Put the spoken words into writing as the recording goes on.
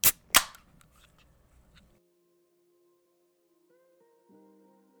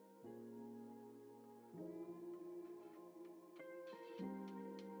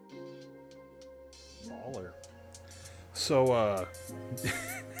So,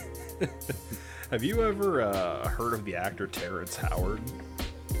 have you ever heard of the actor Terrence Howard?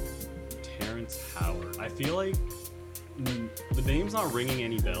 Terrence Howard. I feel like the name's not ringing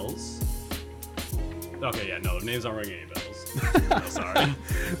any bells. Okay, yeah, no, the name's not ringing any bells. No, sorry.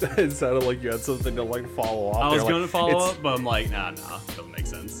 It sounded like you had something to like follow up. I was going to follow it's- up, but I'm like, nah, doesn't make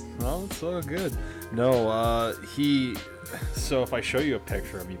sense. Well, it's so good. No, he. So if I show you a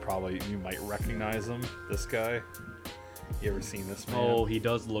picture of him, you might recognize him. This guy. You ever seen this man? Oh, he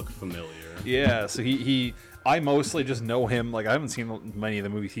does look familiar. Yeah. So I mostly just know him. Like I haven't seen many of the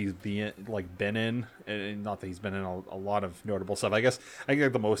movies he's been in, and not that he's been in a lot of notable stuff. I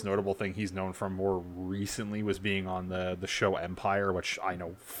think the most notable thing he's known from more recently was being on the show Empire, which I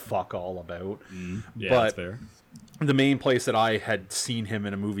know fuck all about. Yeah, but that's fair. the main place that I had seen him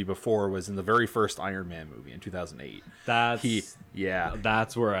in a movie before was in the very first Iron Man movie in 2008.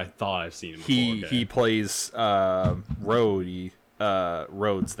 That's where I thought I've seen him before. He plays Rhodes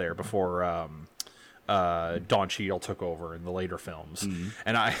there before Don Cheadle took over in the later films.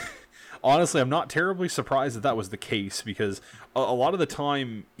 And I honestly, I'm not terribly surprised that was the case, because a lot of the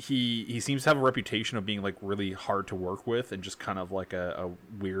time he seems to have a reputation of being like really hard to work with and just kind of like a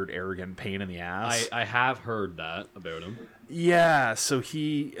weird, arrogant pain in the ass. I have heard that about him. Yeah, so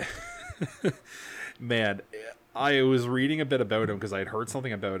he man, I was reading a bit about him because I had heard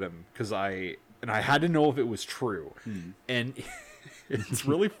something about him I had to know if it was true. And it's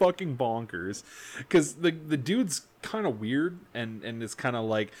really fucking bonkers because the dude's kind of weird and it's kind of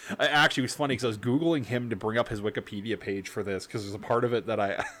like, actually it was funny because I was Googling him to bring up his Wikipedia page for this because there's a part of it that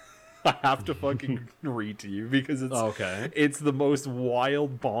I have to fucking read to you because it's the most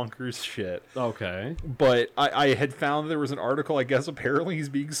wild bonkers shit. Okay. But I had found there was an article, I guess apparently he's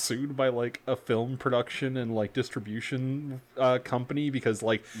being sued by like a film production and like distribution company because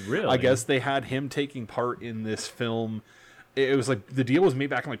like, really? I guess they had him taking part in this film. It was like the deal was made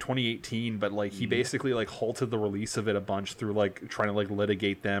back in like 2018, but like he basically like halted the release of it a bunch through like trying to like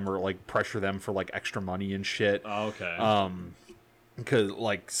litigate them or like pressure them for like extra money and shit. Okay. Because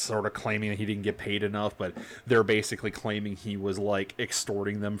like sort of claiming that he didn't get paid enough, but they're basically claiming he was like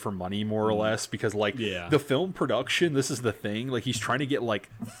extorting them for money more or less, because like the film production, this is the thing, like he's trying to get like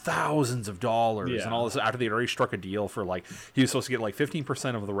thousands of dollars and all this after they'd already struck a deal for like he was supposed to get like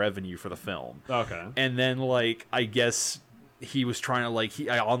 15% of the revenue for the film. Okay. And then like I guess he was trying to like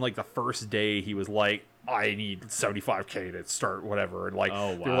on like the first day he was like, I need 75K to start whatever, and like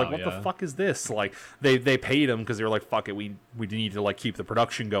they were like, what the fuck is this? Like they paid him because they were like, fuck it, we need to like keep the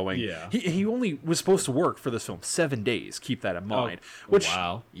production going. He only was supposed to work for this film 7 days, keep that in mind.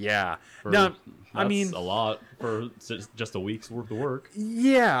 Now I mean a lot for just a week's worth of work.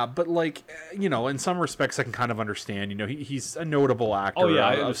 Yeah, but like, you know, in some respects I can kind of understand, you know, he's a notable actor.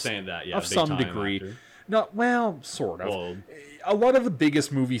 I understand that, of some degree actor. Not well, sort of. Well, a lot of the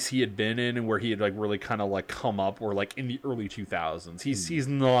biggest movies he had been in and where he had like really kind of like come up were like in the early 2000s. He's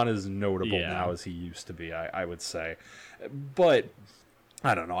not as notable now as he used to be, I would say. But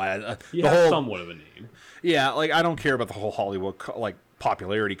I don't know. He has somewhat of a name. Yeah, like I don't care about the whole Hollywood like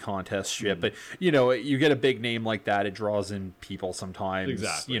popularity contest shit, but you know, you get a big name like that, it draws in people sometimes.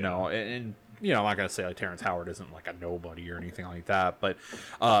 Exactly. You know, and you know, I'm not gonna say like Terrence Howard isn't like a nobody or anything like that, but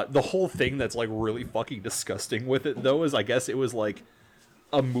the whole thing that's like really fucking disgusting with it though is I guess it was like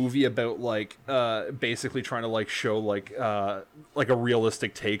a movie about like basically trying to like show like a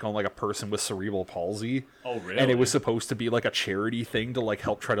realistic take on like a person with cerebral palsy. Oh, really? And it was supposed to be like a charity thing to like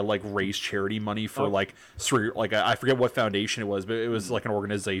help try to like raise charity money for like I forget what foundation it was, but it was like an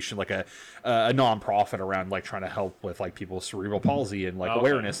organization, like a non-profit around like trying to help with like people with cerebral palsy and like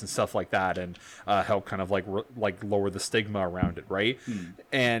awareness and stuff like that, and help kind of like lower the stigma around it, right?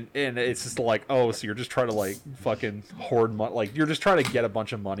 And it's just like, oh, so you're just trying to like fucking hoard money, like you're just trying to get a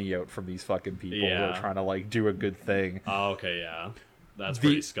bunch of money out from these fucking people who are trying to like do a good thing. Oh, okay, yeah. That's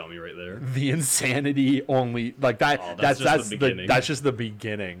pretty scummy right there. The insanity only like that. That's just the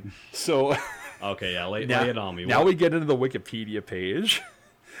beginning. So okay, yeah, lay it on me. Now we get into the Wikipedia page,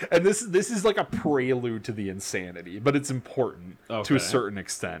 and this is like a prelude to the insanity, but it's important to a certain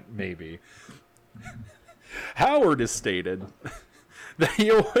extent, maybe. Howard has stated that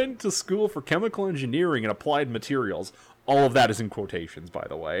he went to school for chemical engineering and applied materials. All of that is in quotations, by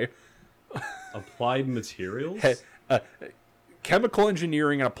the way. Applied materials? Chemical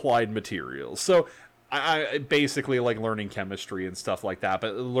engineering and applied materials. So I basically like learning chemistry and stuff like that,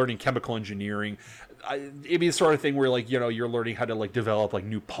 but learning chemical engineering, it'd be the sort of thing where like, you know, you're learning how to like develop like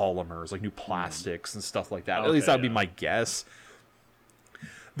new polymers, like new plastics and stuff like that. At least that'd be my guess.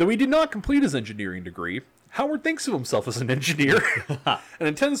 Though he did not complete his engineering degree, Howard thinks of himself as an engineer and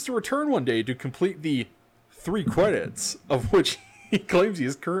intends to return one day to complete the 3 credits, of which he claims he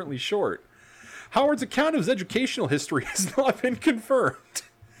is currently short. Howard's account of his educational history has not been confirmed.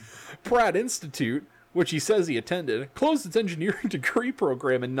 Pratt Institute, which he says he attended, closed its engineering degree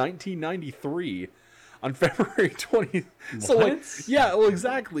program in 1993 on February 20th. So, like, yeah, well,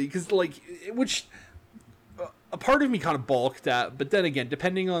 exactly, because, like, which a part of me kind of balked at, but then again,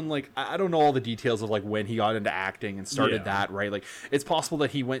 depending on, like, I don't know all the details of, like, when he got into acting and started that, right? Like, it's possible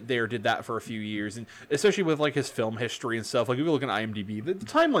that he went there, did that for a few years, and especially with, like, his film history and stuff, like, if you look at IMDb, the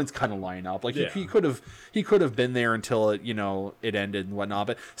timelines kind of line up. Like, he could have been there until it, you know, it ended and whatnot,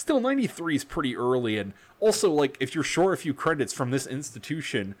 but still, 93 is pretty early, and also, like, if you're short a few credits from this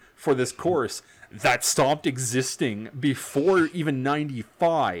institution for this course, that stopped existing before even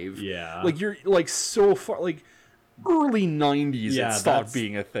 95. Yeah. Like, you're, like, so far, like, early 90s it stopped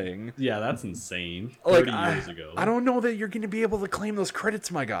being a thing. Yeah, that's insane. Like, 30 years ago. I don't know that you're going to be able to claim those credits,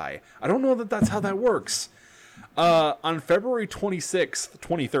 my guy. I don't know that that's how that works. On February 26th,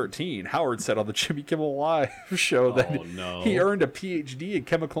 2013, Howard said on the Jimmy Kimmel Live show that he earned a PhD in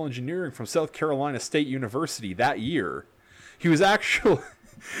chemical engineering from South Carolina State University that year. He was actually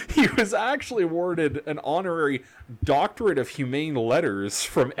awarded an honorary Doctorate of Humane Letters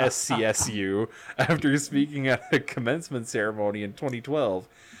from SCSU after speaking at a commencement ceremony in 2012.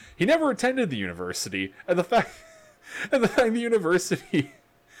 He never attended the university, and the fact the university,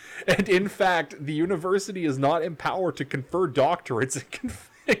 and in fact, the university is not empowered to confer doctorates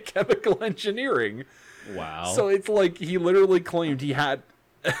in chemical engineering. Wow. So it's like he literally claimed he had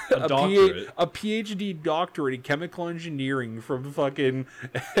a PhD doctorate in chemical engineering from fucking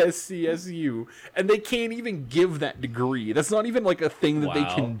SCSU, and they can't even give that degree. That's not even like a thing that they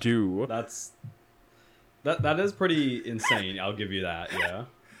can do. That is pretty insane. I'll give you that. Yeah.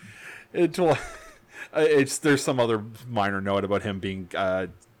 There's some other minor note about him being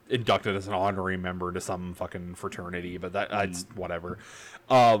inducted as an honorary member to some fucking fraternity, but that's whatever.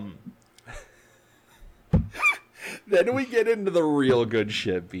 Then we get into the real good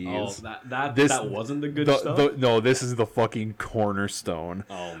shit, Bees. Oh, that wasn't the good stuff? No, this is the fucking cornerstone.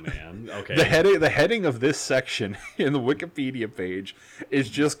 Oh, man. Okay. The heading of this section in the Wikipedia page is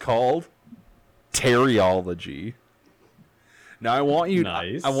just called Teriology. Now, I want you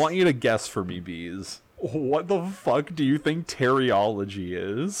to guess for me, Bees. What the fuck do you think Teriology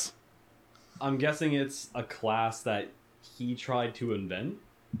is? I'm guessing it's a class that he tried to invent.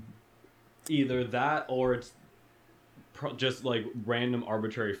 Either that or it's just like random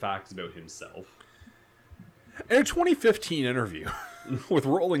arbitrary facts about himself. In a 2015 interview with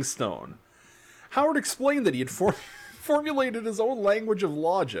Rolling Stone, Howard explained that he had formulated his own language of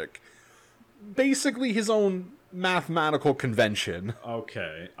logic, basically his own mathematical convention.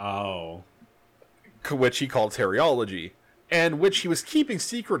 Okay. Oh. Which he called Teriology, and which he was keeping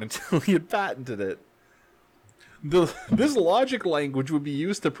secret until he had patented it. This logic language would be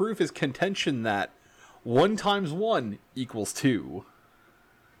used to prove his contention that 1 times 1 equals 2.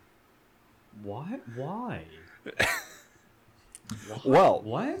 What? Why? Well,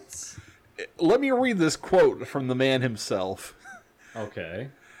 what? Let me read this quote from the man himself. Okay.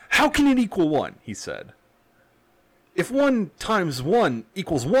 How can it equal 1? He said. If 1 times 1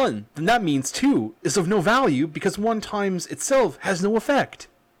 equals 1, then that means 2 is of no value because 1 times itself has no effect.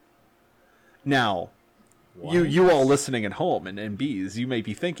 Now, you all listening at home and Bees, you may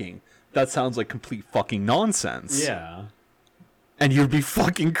be thinking, that sounds like complete fucking nonsense. Yeah. And you'd be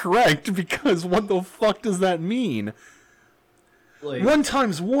fucking correct, because what the fuck does that mean? Like, 1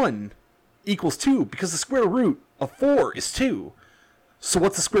 times 1 equals 2, because the square root of 4 is 2. So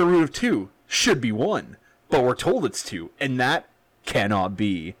what's the square root of 2? Should be 1. But we're told it's 2, and that cannot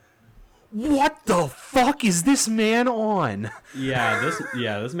be. What the fuck is this man on?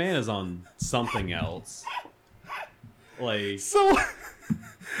 This man is on something else. Like, so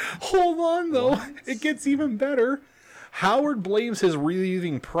hold on though. What? It gets even better. Howard blames his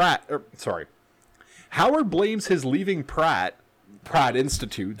leaving Pratt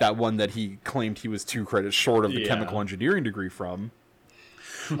Institute, that one that he claimed he was 2 credits short of the chemical engineering degree from,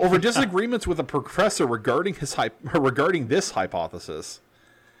 over disagreements with a professor regarding this hypothesis.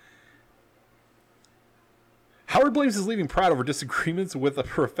 Howard blames his leaving Pratt over disagreements with a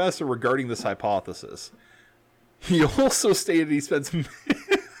professor regarding this hypothesis. He also stated he spends...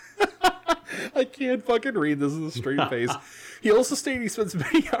 I can't fucking read this with a straight face. He also stated he spends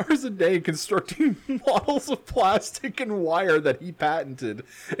many hours a day constructing models of plastic and wire that he patented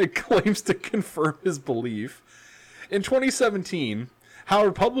and claims to confirm his belief. In 2017,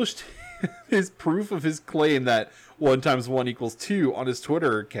 Howard published his proof of his claim that 1 times 1 equals 2 on his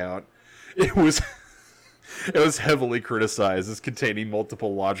Twitter account. It was heavily criticized as containing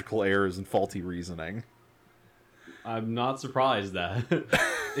multiple logical errors and faulty reasoning. I'm not surprised that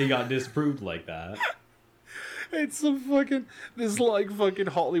it got disproved like that. It's a fucking, this like fucking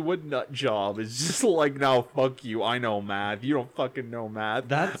Hollywood nut job. It's just like, no, fuck you. I know math. You don't fucking know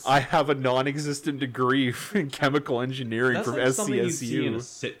math. I have a non-existent degree in chemical engineering from like SCSU. Something you'd see in a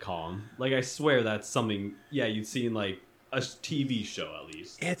sitcom. Like, I swear that's something, you'd see in like a TV show at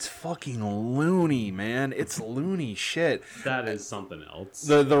least. It's fucking loony, man. It's loony shit. That is something else.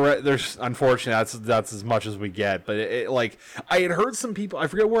 There's unfortunately that's as much as we get, but it like I had heard some people, I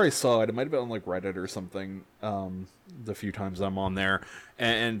forget where I saw it. It might have been on like Reddit or something. The few times I'm on there,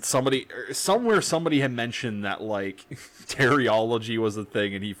 and somebody had mentioned that like teriology was a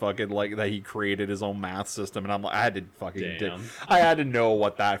thing, and he fucking like that he created his own math system, and I'm like, I had to fucking I had to know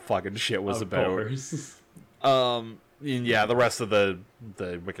what that fucking shit was about. And yeah, the rest of the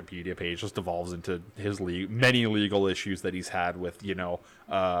Wikipedia page just devolves into his many legal issues that he's had with,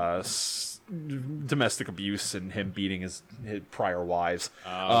 domestic abuse and him beating his prior wives.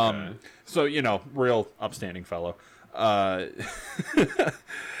 Okay. So, real upstanding fellow. Oh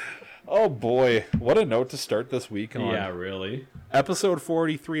boy, what a note to start this week on. Yeah, really. Episode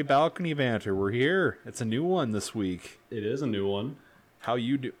 43, Balcony Banter. We're here. It's a new one this week. It is a new one. How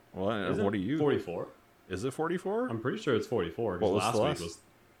you do? What are you? 44. Is it 44? I'm pretty sure it's 44 because last week was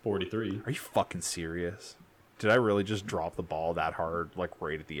 43. Are you fucking serious? Did I really just drop the ball that hard, like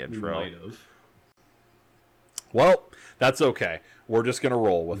right at the intro? You might have. Well, that's okay. We're just going to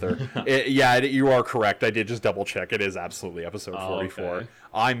roll with her. You are correct. I did just double check. It is absolutely episode 44. Okay.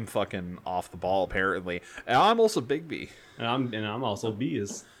 I'm fucking off the ball, apparently. And I'm also Big B. And I'm also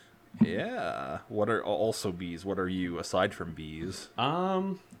Bees. Yeah. What are also Bees? What are you, aside from Bees?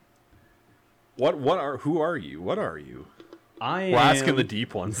 Who are you? What are you? We're asking the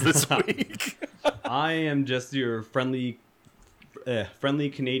deep ones this week. I am just your friendly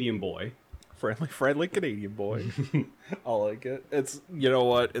Canadian boy. Friendly Canadian boy. I like it. It's, you know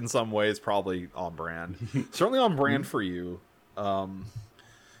what, in some ways probably on brand. Certainly on brand for you.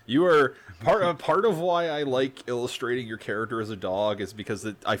 You are part of why I like illustrating your character as a dog is because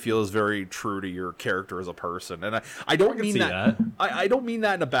I feel is very true to your character as a person, and I don't mean that. I don't mean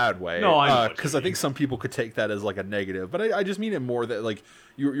that in a bad way. No, I know because I think some people could take that as like a negative, but I just mean it more that like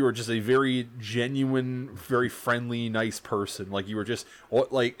you're just a very genuine, very friendly, nice person. Like you were just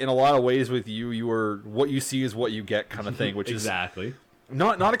like in a lot of ways with you were what you see is what you get kind of thing, which exactly. is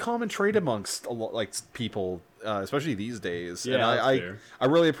not a common trait amongst a lot like people. Especially these days. Yeah, and I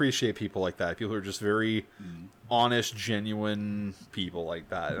really appreciate people like that. People who are just very honest, genuine people like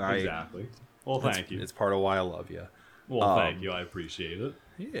that. And exactly. Well, thank you. It's part of why I love you. Well, thank you. I appreciate it.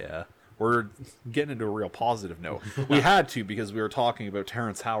 Yeah. We're getting into a real positive note. We had to because we were talking about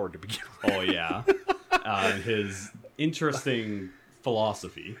Terrence Howard to begin with. Oh, yeah. His interesting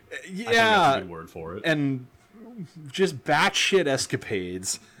philosophy. Yeah. I think that's a good word for it. And just batshit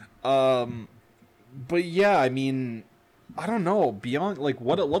escapades. But yeah, I mean, I don't know. Beyond like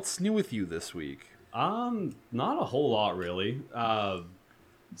what's new with you this week? Not a whole lot really.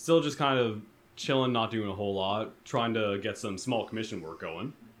 Still just kind of chilling, not doing a whole lot, trying to get some small commission work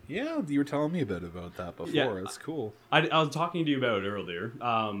going. Yeah, you were telling me a bit about that before. Yeah, that's cool. I was talking to you about it earlier.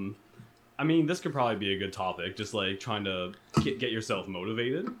 I mean, this could probably be a good topic, just like trying to get yourself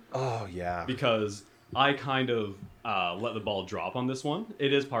motivated. Oh yeah. Because I kind of let the ball drop on this one.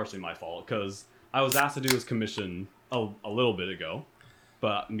 It is partially my fault because I was asked to do this commission a little bit ago,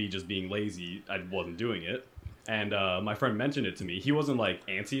 but me just being lazy, I wasn't doing it. And my friend mentioned it to me. He wasn't like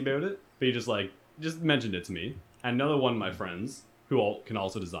antsy about it, but he just mentioned it to me. And another one of my friends who can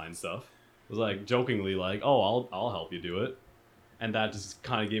also design stuff was like jokingly like, "Oh, I'll help you do it." And that just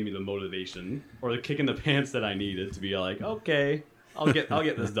kind of gave me the motivation or the kick in the pants that I needed to be like, "Okay, I'll get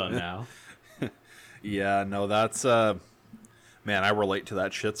this done now." Yeah, no, that's man, I relate to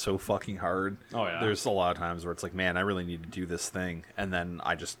that shit so fucking hard. Oh, yeah. There's a lot of times where it's like, man, I really need to do this thing. And then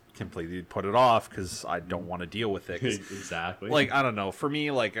I just completely put it off because I don't want to deal with it. Exactly. Like, I don't know. For me,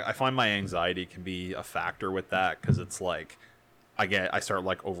 like, I find my anxiety can be a factor with that because it's like, I start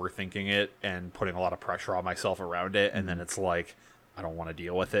like overthinking it and putting a lot of pressure on myself around it. And then it's like, I don't want to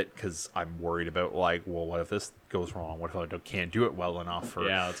deal with it because I'm worried about like, well, what if this goes wrong? What if I can't do it well enough or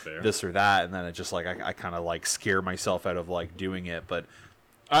that's fair. This or that? And then it just like, I kind of like scare myself out of like doing it. But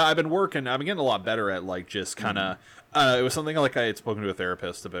I've been getting a lot better at like just kind of, it was something like I had spoken to a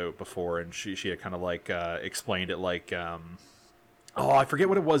therapist about before, and she had kind of like explained it like, I forget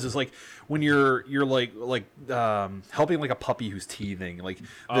what it was. It's like when you're like helping like a puppy who's teething. Like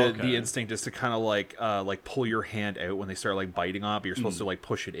the instinct is to kind of like pull your hand out when they start like biting on it, but you're supposed to like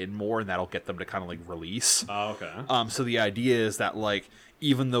push it in more, and that'll get them to kind of like release. Oh, okay. So the idea is that like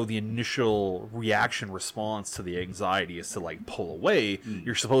even though the initial reaction response to the anxiety is to like pull away,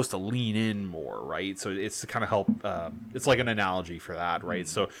 you're supposed to lean in more, right? So it's to kind of help. It's like an analogy for that, right?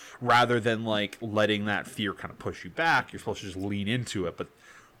 So rather than like letting that fear kind of push you back, you're supposed to just lean into it. But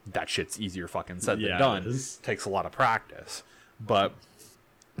that shit's easier fucking said than done. It takes a lot of practice. But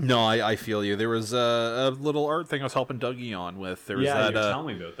no, I feel you. There was a little art thing I was helping Dougie on with. There was that. Yeah, tell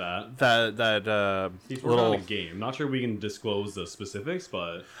me about that. That He's working on a game. Not sure we can disclose the specifics,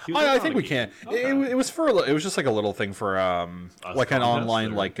 but I think we can. Okay. It was it was just like a little thing for like an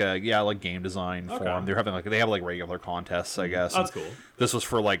online like game design forum. They're having they have like regular contests, I guess. That's cool. This was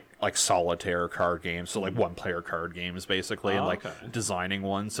for like solitaire card games, so like one player card games basically, and like designing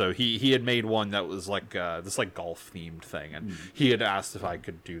one. So he had made one that was like this like golf themed thing, and he had asked if I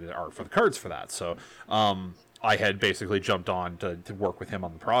could do the art for the cards for that. So I had basically jumped on to work with him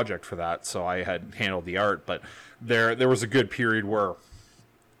on the project for that. So I had handled the art, but there was a good period where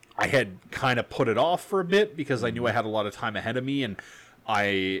I had kind of put it off for a bit because I knew I had a lot of time ahead of me, and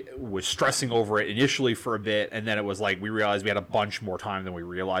I was stressing over it initially for a bit, and then it was like we realized we had a bunch more time than we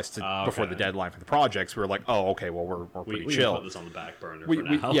realized before the deadline for the projects. We were like, oh, okay, well, we're pretty chill. We can put this on the back burner for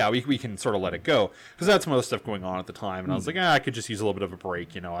now. We can sort of let it go because that's some other stuff going on at the time, and I was like, I could just use a little bit of a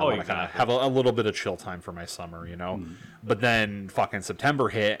break, I want to kind of have a little bit of chill time for my summer, But then fucking September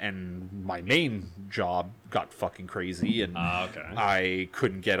hit, and my main job got fucking crazy, and I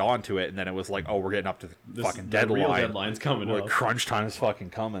couldn't get onto it, and then it was like, oh, we're getting up to the fucking deadline. Real deadline's coming up. Crunch time is fucking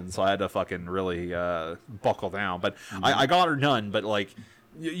coming, so I had to fucking really buckle down. But I got her done. But like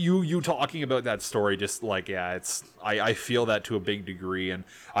you talking about that story, just like I feel that to a big degree, and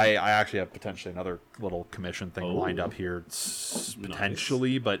I actually have potentially another little commission thing lined up here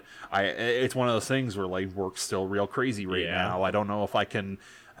potentially. Nice. But it's one of those things where like work's still real crazy right now. I don't know if I can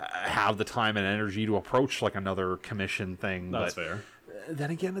have the time and energy to approach like another commission thing. That's fair.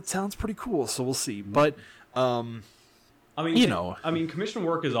 Then again, it sounds pretty cool, so we'll see. But I mean, commission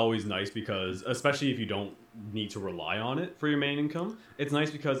work is always nice because, especially if you don't need to rely on it for your main income, it's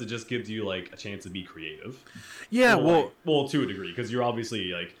nice because it just gives you like a chance to be creative. Yeah, well, to a degree, because you're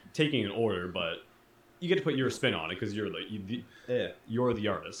obviously like taking an order, but you get to put your spin on it because you're like you're the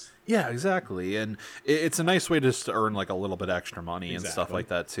artist. Yeah, exactly, and it's a nice way just to earn like a little bit extra money and stuff like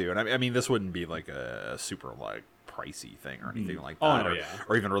that too. And I mean, this wouldn't be like a super like pricey thing or anything like that,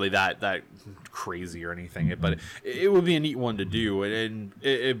 or even really that crazy or anything. But it would be a neat one to do, and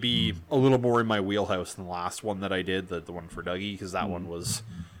it'd be a little more in my wheelhouse than the last one that I did, the one for Dougie, because that one was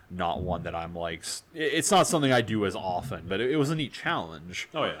not one that I'm like. It's not something I do as often, but it was a neat challenge.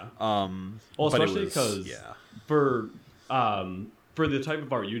 Oh yeah. Well, especially because for the type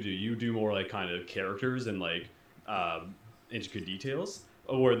of art you do more like kind of characters and like intricate details.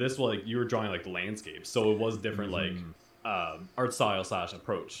 Where this, like, you were drawing like landscapes, so it was different, like art style /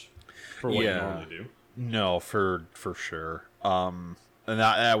 approach for what you normally do. No, for sure. And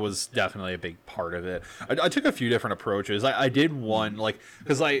that was definitely a big part of it. I took a few different approaches. I did one like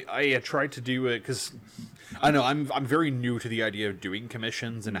because I had tried to do it because I know I'm very new to the idea of doing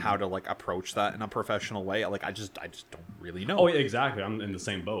commissions and how to like approach that in a professional way. Like I just don't really know. Oh, yeah, exactly. I'm in the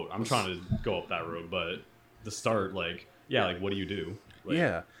same boat. I'm trying to go up that road, but the start, like, what do you do?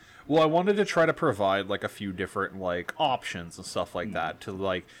 Like, well, I wanted to try to provide like a few different like options and stuff like that to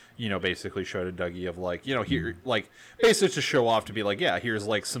like basically show to Dougie of like here like basically to show off to be like here's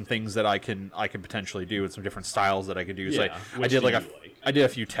like some things that I can potentially do and some different styles that I could do. So I did I did a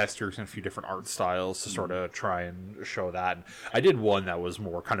few testers and a few different art styles to sort of try and show that. And I did one that was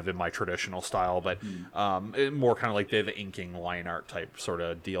more kind of in my traditional style, but more kind of like the inking line art type sort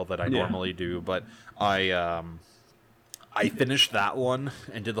of deal that I normally do. But I finished that one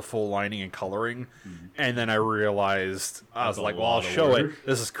and did the full lining and coloring, and then I realized I was like, "Well, I'll show it.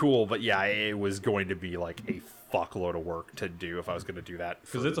 This is cool." But it was going to be like a fuckload of work to do if I was going to do that.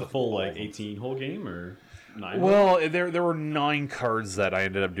 Because it's a full like 18-hole game or 9. Well, there were 9 cards that I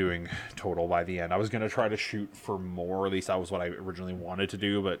ended up doing total by the end. I was going to try to shoot for more. At least that was what I originally wanted to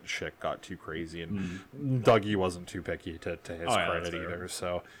do, but shit got too crazy, and Dougie wasn't too picky to his credit either.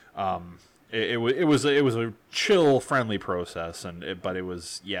 So. It was a chill, friendly process, but it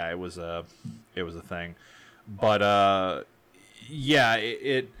was a thing, but that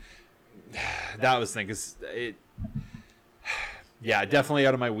was the thing, 'cause definitely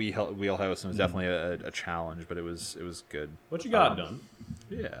out of my wheelhouse, and it was definitely a challenge, but it was good. What you got done?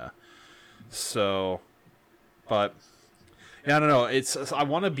 Yeah. So, but. Yeah, I don't know. I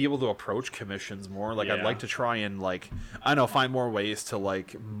want to be able to approach commissions more. Like, I'd like to try and like, I don't know, find more ways to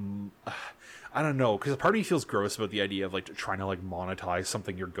like. I don't know, because part of me feels gross about the idea of like trying to like monetize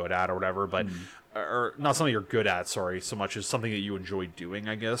something you're good at or whatever, but or not something you're good at, sorry, so much as something that you enjoy doing,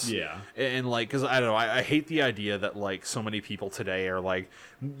 I guess. Yeah. And like, because I don't know, I hate the idea that like so many people today are like,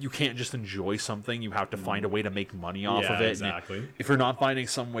 you can't just enjoy something, you have to find a way to make money off of it. Exactly. And if you're not finding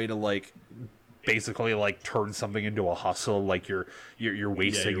some way to like basically like turn something into a hustle, like you're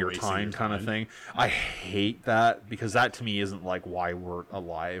wasting your time kind of thing. I hate that, because that to me isn't like why we're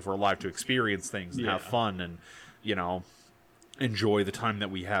alive. We're alive to experience things and have fun and, you know, enjoy the time that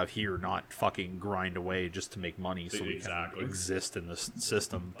we have here, not fucking grind away just to make money so we can exist in this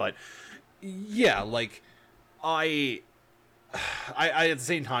system. But yeah, like I at the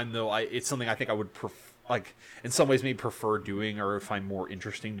same time though, it's something I think I would prefer, like in some ways maybe prefer doing, or find more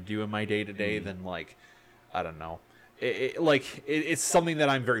interesting to do in my day to day than like, I don't know. It's something that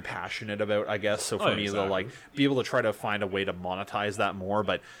I'm very passionate about, I guess. So for me to like be able to try to find a way to monetize that more,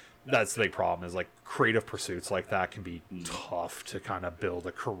 but that's the big problem, is like creative pursuits like that can be tough to kind of build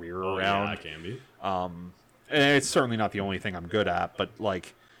a career around. Yeah, it can be. And it's certainly not the only thing I'm good at, but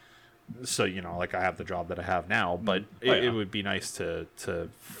like, so, you know, like I have the job that I have now, but it would be nice to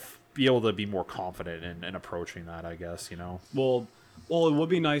be able to be more confident in approaching that, I guess, you know. Well, it would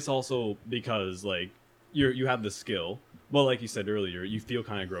be nice also because like you have the skill. Well, like you said earlier, you feel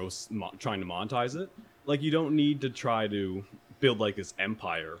kind of gross trying to monetize it. Like, you don't need to try to build like this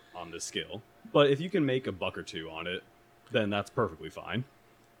empire on this skill, but if you can make a buck or two on it, then that's perfectly fine.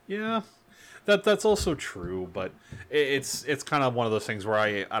 Yeah, that's also true, but it's kind of one of those things where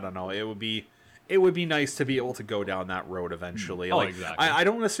I don't know, it would be nice to be able to go down that road eventually. Like, exactly. I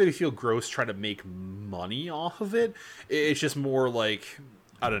don't necessarily feel gross trying to make money off of it. It's just more like,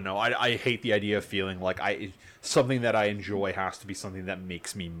 I don't know, I hate the idea of feeling like something that I enjoy has to be something that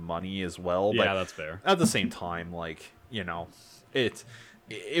makes me money as well. Yeah, but that's fair. At the same time, like, you know,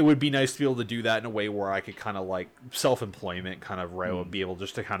 it would be nice to be able to do that in a way where I could kind of like self-employment kind of route, be able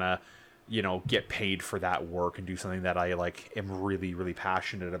just to kind of, you know, get paid for that work and do something that I like am really, really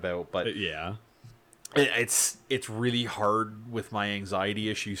passionate about. But yeah, it's really hard with my anxiety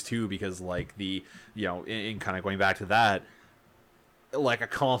issues too, because like you know, in kind of going back to that, like a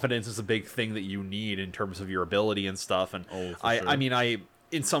confidence is a big thing that you need in terms of your ability and stuff. And I mean,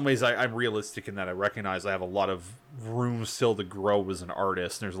 in some ways I'm realistic in that I recognize I have a lot of room still to grow as an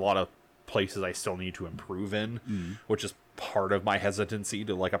artist. And there's a lot of places I still need to improve in, which is part of my hesitancy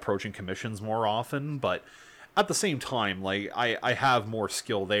to like approaching commissions more often. But at the same time, like I have more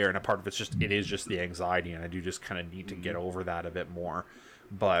skill there, and a part of it is just the anxiety, and I do just kind of need to get over that a bit more.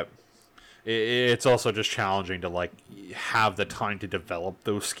 But it's also just challenging to like have the time to develop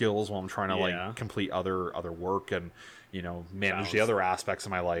those skills while I'm trying to like complete other work and, you know, manage the other aspects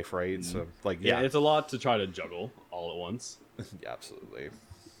of my life, right? So like yeah, it's a lot to try to juggle all at once. Yeah, absolutely.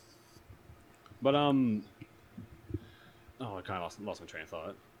 But I kind of lost my train of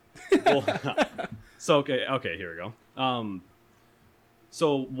thought. Well, so okay, here we go.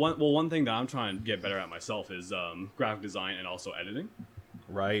 So one thing that I'm trying to get better at myself is graphic design and also editing.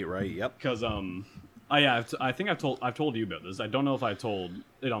 Right, yep. Because I think I've told you about this. I don't know if I told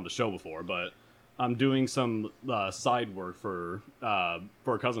it on the show before, but I'm doing some side work for a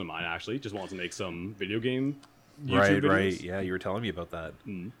cousin of mine. Actually, just wants to make some video game YouTube videos. Right. Yeah, you were telling me about that.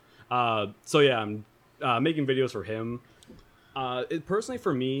 So yeah, I'm making videos for him. Personally,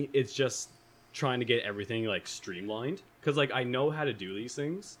 for me, it's just trying to get everything like streamlined, because like I know how to do these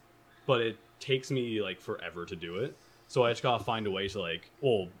things, but it takes me like forever to do it. So I just gotta find a way to like,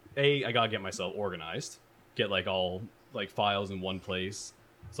 well, I gotta get myself organized, get like all like files in one place,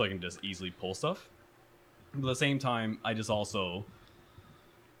 so I can just easily pull stuff. But at the same time, I just also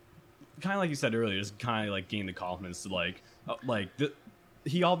kind of like you said earlier, just kind of like gain the confidence to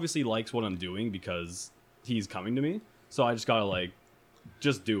he obviously likes what I'm doing because he's coming to me. So I just gotta like,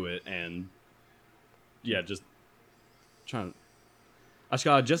 just do it, and yeah, I just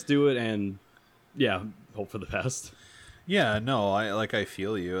gotta just do it, and yeah, hope for the best. Yeah, no, I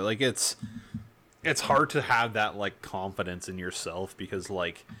feel you. Like it's hard to have that like confidence in yourself, because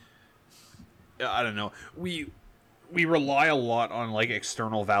like, I don't know, we rely a lot on like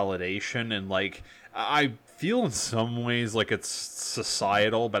external validation, and like I feel in some ways like it's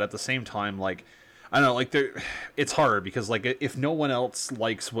societal, but at the same time, like, I don't know, like it's hard because like if no one else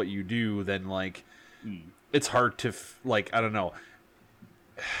likes what you do, then like it's hard to like, I don't know.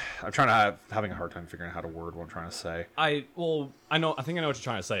 I'm having a hard time figuring out how to word what I'm trying to say. I think I know what you're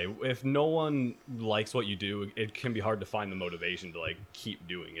trying to say. If no one likes what you do, it can be hard to find the motivation to like keep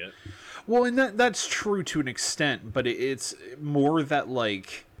doing it. Well, and that's true to an extent, but it's more that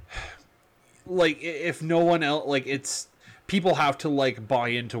like if no one else, like, it's people have to like buy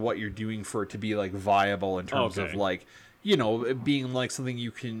into what you're doing for it to be like viable in terms of like, you know, it being like something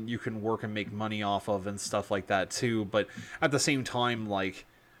you can work and make money off of and stuff like that too. But at the same time, like,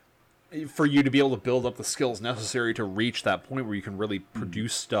 for you to be able to build up the skills necessary to reach that point where you can really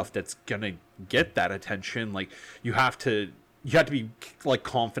produce stuff that's gonna get that attention, like, you have to be like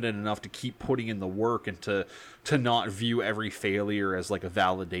confident enough to keep putting in the work and to not view every failure as like a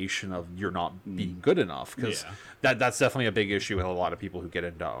validation of you're not being good enough, because that's definitely a big issue with a lot of people who get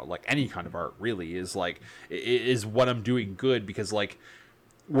into like any kind of art, really, is like, is what I'm doing good, because like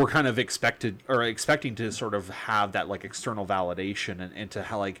we're kind of expecting to sort of have that like external validation and to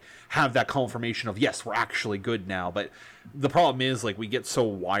have that confirmation of, yes, we're actually good now. But the problem is, like, we get so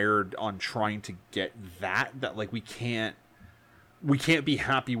wired on trying to get that like we can't be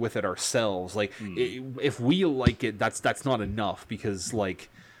happy with it ourselves. Like, if we like it, that's not enough, because, like,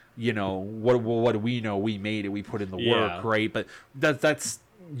 you know, what do we know? We made it, we put in the work, right? But that's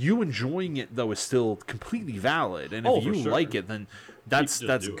you enjoying it, though, is still completely valid. And if you like it, then that's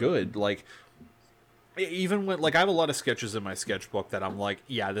good. Like, even when, like, I have a lot of sketches in my sketchbook that I'm like,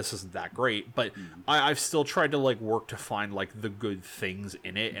 yeah, this isn't that great, but I've still tried to like work to find like the good things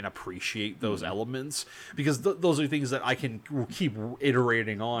in it and appreciate those elements, because those are things that I can keep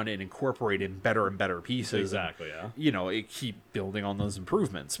iterating on and incorporate in better and better pieces. Exactly. And, you know, keep building on those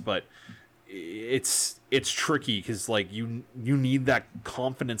improvements. But it's tricky, because like you need that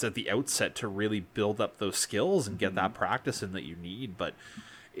confidence at the outset to really build up those skills and get that practice in that you need. But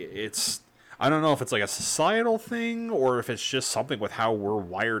I don't know if it's like a societal thing or if it's just something with how we're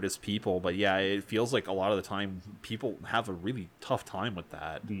wired as people, but yeah, it feels like a lot of the time people have a really tough time with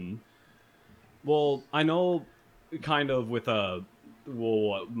that. Well, I know kind of with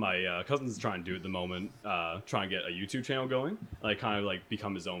what my cousin's trying to do at the moment, try and get a YouTube channel going, like kind of like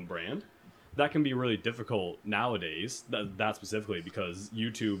become his own brand. That can be really difficult nowadays, that specifically, because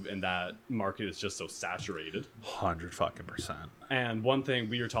YouTube and that market is just so saturated. 100%. And one thing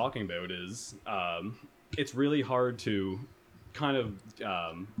we were talking about is it's really hard to kind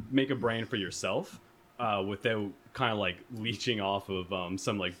of make a brand for yourself without kind of like leeching off of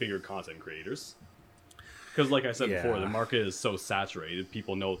some like bigger content creators. Because like I said before, the market is so saturated,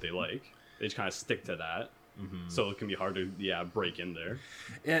 people know what they like. They just kind of stick to that. So it can be hard to break in there.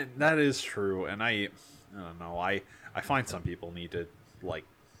 Yeah, that is true. And I don't know, I find some people need to like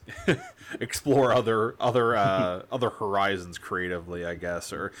explore other horizons creatively, I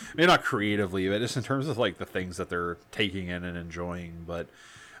guess, or maybe not creatively, but just in terms of like the things that they're taking in and enjoying. But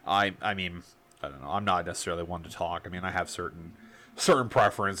I mean, I don't know, I'm not necessarily one to talk. I mean, I have certain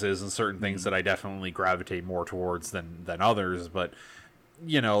preferences and certain things that I definitely gravitate more towards than others, but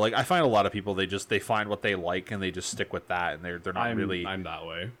you know, like, I find a lot of people, they find what they like and they just stick with that, and they're not really, I'm that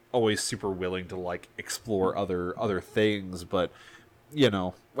way, always super willing to like explore other things. But you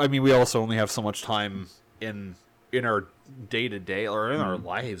know, I mean, we also only have so much time in our day-to-day or in our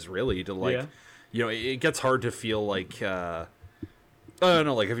lives, really, to like, you know, it gets hard to feel like I don't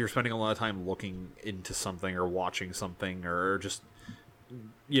know, like if you're spending a lot of time looking into something or watching something or just,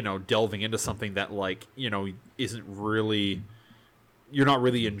 you know, delving into something that, like, you know, isn't really, you're not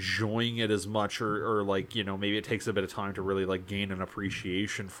really enjoying it as much, or like, you know, maybe it takes a bit of time to really like gain an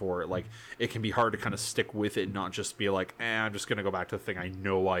appreciation for it. Like, it can be hard to kind of stick with it and not just be like, I'm just gonna go back to the thing I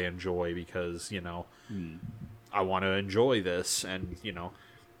know I enjoy, because, you know, I want to enjoy this. And, you know,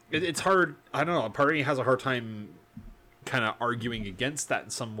 it's hard. I don't know, part of me has a hard time kind of arguing against that in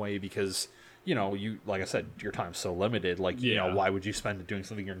some way, because, you know, you, like I said, your time's so limited. Like, you know, why would you spend it doing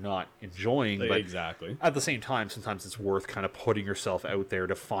something you're not enjoying? But exactly. At the same time, sometimes it's worth kind of putting yourself out there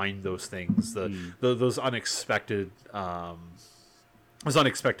to find those things, those unexpected, finds,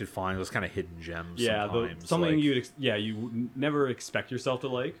 those kind of hidden gems. Yeah, something like, you never expect yourself to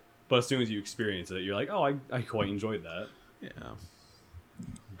like, but as soon as you experience it, you're like, oh, I quite enjoyed that. Yeah.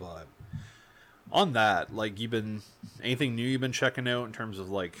 But on that, like, anything new you've been checking out in terms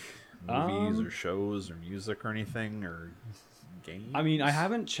of like movies or shows or music or anything, or games? I mean, I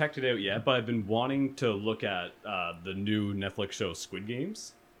haven't checked it out yet, but I've been wanting to look at the new Netflix show Squid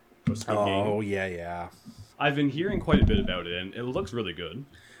Games. Yeah. I've been hearing quite a bit about it, and it looks really good.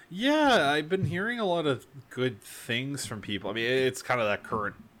 Yeah, I've been hearing a lot of good things from people. I mean, it's kind of that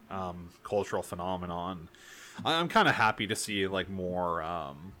current cultural phenomenon. I'm kind of happy to see like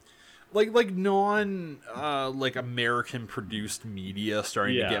more like non like American produced media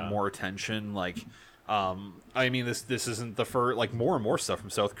starting to get more attention. Like, I mean, this isn't the first. Like, more and more stuff from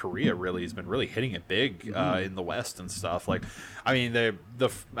South Korea really has been really hitting it big in the West and stuff. Like, I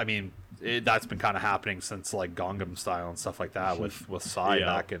mean, that's been kind of happening since like Gangnam Style and stuff like that with Psy Yeah.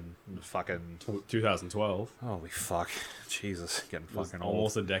 back in fucking 2012. holy fuck, Jesus, getting It was fucking old.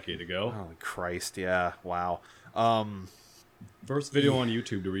 almost a decade ago. Holy Christ, yeah, wow. First video on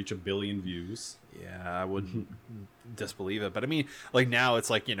YouTube to reach 1 billion views. Yeah, I wouldn't disbelieve it. But I mean, like now it's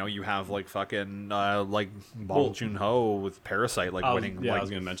like, you know, you have like fucking like Bong Joon-ho with Parasite like winning I like was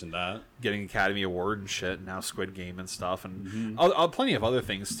gonna mention that. getting Academy Award and shit, and now Squid Game and stuff, and Mm-hmm. plenty of other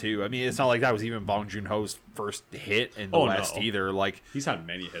things too. I mean, it's not like that was even Bong Joon-ho's first hit in the Oh, West no. either. Like, He's had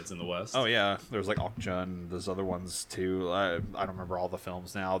many hits in the West. oh yeah, there's like Okja and there's other ones too. I don't remember all the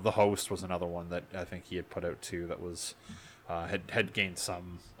films now. The Host was another one that I think he had put out too that was had gained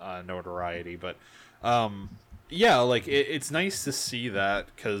some notoriety, but yeah, like it's nice to see that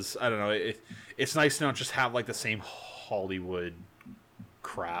because I don't know, it's nice to not just have like the same Hollywood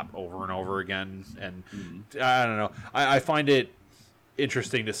crap over and over again, and I don't know, I find it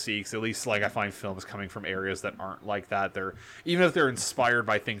interesting to see because at least like I find films coming from areas that aren't like that, they're even if they're inspired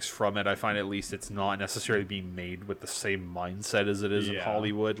by things from it, I find at least it's not necessarily being made with the same mindset as it is in Yeah.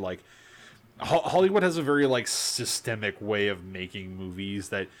 Hollywood. Like Hollywood has a very like systemic way of making movies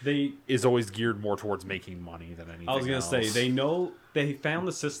that They is always geared more towards making money than anything I was gonna else. say they found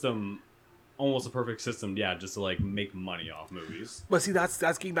the system, almost a perfect system, yeah, just to like make money off movies. But see, that's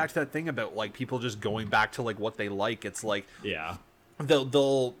getting back to that thing about like people just going back to like what they like. It's like Yeah.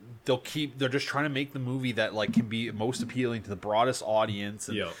 they'll keep, they're just trying to make the movie that like can be most appealing to the broadest audience,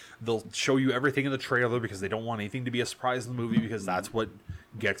 and Yep. they'll show you everything in the trailer because they don't want anything to be a surprise in the movie because that's what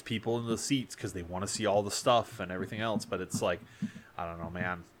gets people in the seats because they want to see all the stuff and everything else. But it's like, I don't know,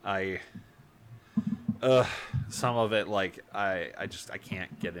 man, some of it like I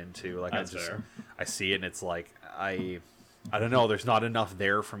can't get into. Like That's fair. I see it and it's like I don't know, there's not enough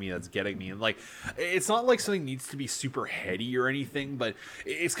there for me that's getting me. And like it's not like something needs to be super heady or anything, but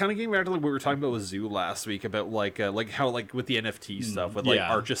it's kind of getting back to like what we were talking about with Zoo last week about like how like with the NFT stuff with like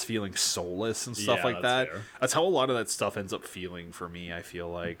yeah. art just feeling soulless and stuff Yeah, like that. that's fair. That's how a lot of that stuff ends up feeling for me, I feel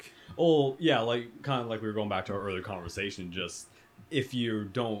like. Oh yeah, like kind of like we were going back to our earlier conversation. Just if you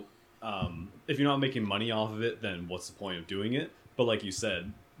don't, if you're not making money off of it, then what's the point of doing it? But like you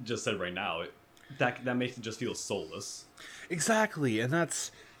said right now, that makes it just feel soulless. Exactly, and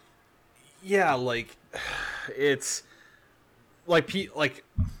that's like it's like like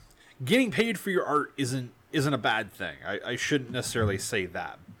getting paid for your art isn't a bad thing. I shouldn't necessarily say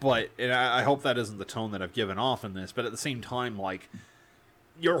that, but and I hope that isn't the tone that I've given off in this. But at the same time, like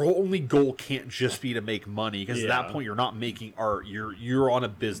your only goal can't just be to make money because at that Yeah. point you're not making art. You're on a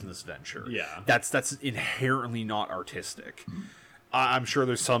business venture. Yeah. that's inherently not artistic. I'm sure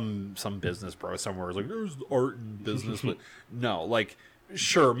there's some business bro somewhere who's like there's art in business, but no, like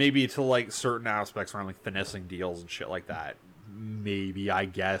sure maybe to like certain aspects around like finessing deals and shit like that, maybe I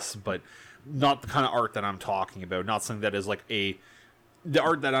guess, but not the kind of art that I'm talking about. Not something that is like the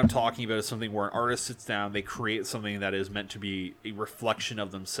art that I'm talking about is something where an artist sits down, they create something that is meant to be a reflection of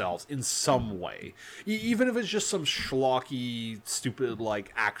themselves in some way. Even if it's just some schlocky, stupid,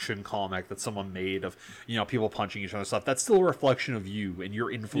 like, action comic that someone made of, you know, people punching each other and stuff, that's still a reflection of you and your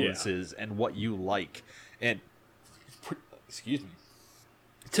influences and what you like. And, excuse me,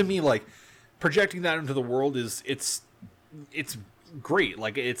 to me, like, projecting that into the world it's great.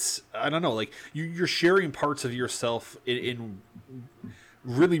 Like it's, I don't know, like you're sharing parts of yourself in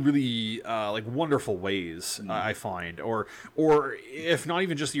really really like wonderful ways. I find, or if not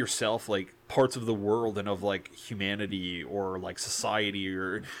even just yourself, like parts of the world and of like humanity or like society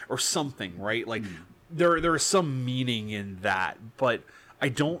or something, right? Like there is some meaning in that, but I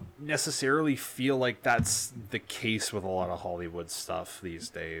don't necessarily feel like that's the case with a lot of Hollywood stuff these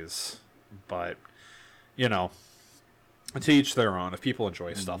days. But you know, to each their own. If people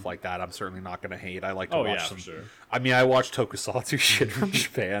enjoy stuff like that, I'm certainly not going to hate. I like to watch some. For sure. I mean, I watch tokusatsu shit from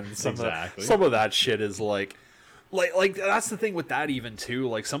Japan. Exactly. Some of that shit is like that's the thing with that even too.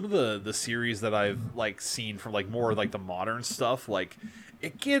 Like some of the series that I've like seen from like more like the modern stuff, like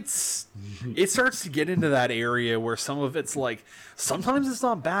it starts to get into that area where some of it's like sometimes it's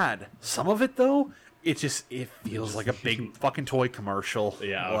not bad. Some of it though, it feels like a big fucking toy commercial.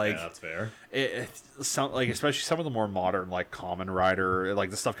 Yeah, okay, like that's fair. it sound like, especially some of the more modern like Kamen Rider, like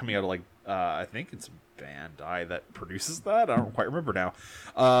the stuff coming out of like I think it's Bandai that produces that. I don't quite remember now.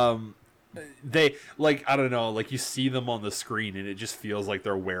 They like, I don't know, like you see them on the screen and it just feels like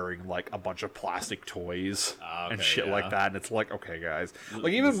they're wearing like a bunch of plastic toys and Okay, shit yeah. like that, and it's like, okay guys,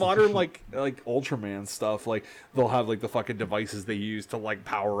 like even modern like Ultraman stuff, like they'll have like the fucking devices they use to like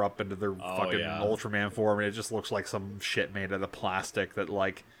power up into their fucking yeah. Ultraman form, and it just looks like some shit made out of plastic that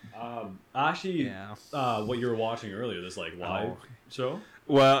like Actually, Yeah. what you were watching earlier, this like live. show.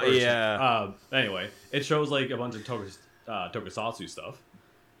 Well, Or yeah. Anyway, it shows like a bunch of tokusatsu stuff,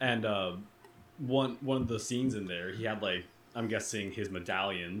 and one of the scenes in there, he had like, I'm guessing his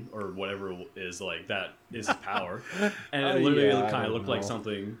medallion or whatever is like that is his power, and it literally Yeah, I kind of don't looked like know.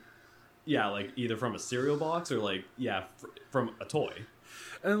 something, yeah, like either from a cereal box or like from a toy.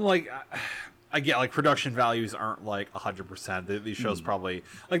 And like I get like production values aren't like 100%. These shows probably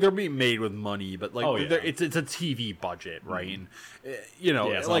like they're being made with money, but like Oh, yeah. it's a TV budget, right? And you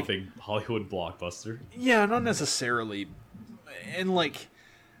know, Yeah, it's like not a big Hollywood blockbuster. yeah, not necessarily. And like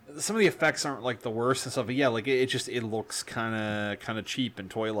some of the effects aren't like the worst and stuff, but yeah, like it just it looks kind of cheap and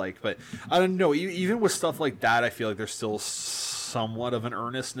toy like. But I don't know, even with stuff like that, I feel like there's still somewhat of an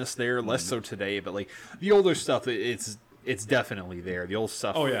earnestness there. Less so today, but like the older stuff, it's definitely there. The old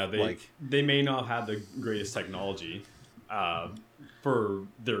stuff. Oh yeah, like they may not have the greatest technology for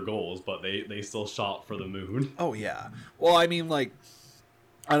their goals, but they still shot for the moon. oh yeah. Well, I mean, like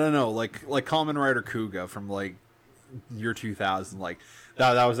I don't know, like Kamen Rider Kuga from like year 2000, like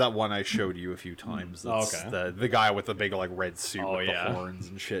that was that one I showed you a few times. That's Okay. the guy with the big like red suit Oh, with yeah. the horns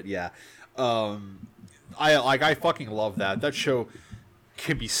and shit. Yeah. I fucking love that. That show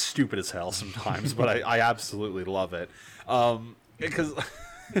can be stupid as hell sometimes, but I absolutely love it. Because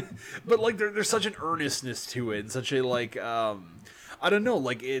but like there's such an earnestness to it and such a like I don't know,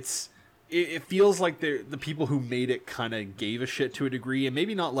 like it feels like the people who made it kind of gave a shit to a degree, and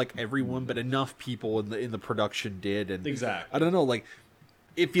maybe not like everyone, but enough people in the production did. And Exactly. I don't know, like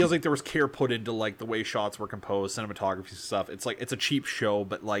it feels like there was care put into like the way shots were composed, cinematography stuff. It's like it's a cheap show,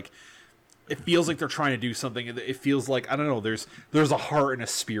 but like it feels like they're trying to do something. It feels like I don't know. There's a heart and a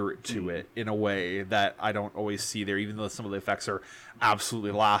spirit to it in a way that I don't always see there. Even though some of the effects are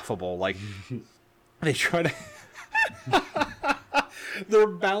absolutely laughable, like they try to. They're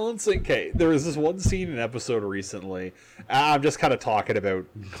balancing. Okay, there was this one scene in an episode recently. I'm just kind of talking about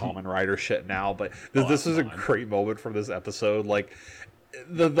Kamen Rider shit now, but this was a fine. great moment from this episode. Like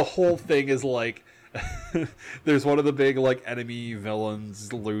the whole thing is like. There's one of the big like enemy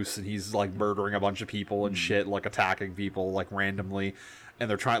villains loose, and he's like murdering a bunch of people and shit, like attacking people like randomly, and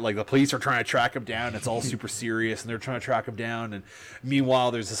they're trying like the police are trying to track him down. It's all super serious, and they're trying to track him down. And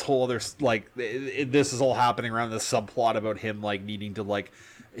meanwhile, there's this whole other like this is all happening around this subplot about him like needing to like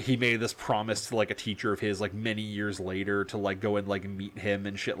he made this promise to like a teacher of his like many years later to like go and like meet him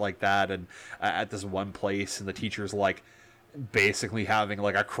and shit like that, and at this one place, and the teacher's like basically having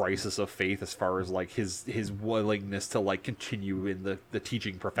like a crisis of faith as far as like his willingness to like continue in the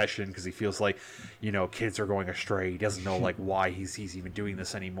teaching profession, because he feels like, you know, kids are going astray. He doesn't know like why he's even doing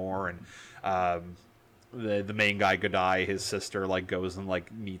this anymore. And the main guy, Godai, his sister, like goes and like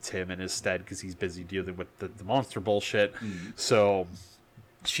meets him in his stead because he's busy dealing with the monster bullshit. So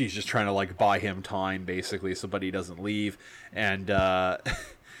she's just trying to like buy him time basically so but he doesn't leave. And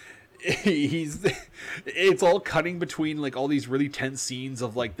it's all cutting between like all these really tense scenes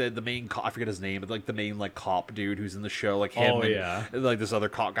of like the main cop, I forget his name, but like the main like cop dude who's in the show, like him Oh, and, yeah. like this other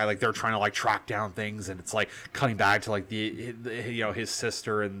cop guy, like they're trying to like track down things, and it's like cutting back to like the you know, his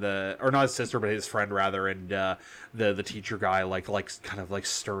sister and or not his sister but his friend rather, and the teacher guy like kind of like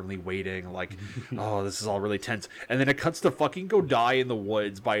sternly waiting like oh, this is all really tense. And then it cuts to fucking Godai in the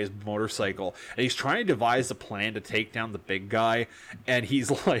woods by his motorcycle, and he's trying to devise a plan to take down the big guy, and he's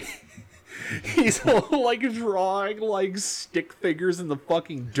like he's like drawing like stick figures in the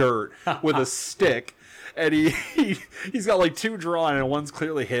fucking dirt with a stick, and he's got like two drawn, and one's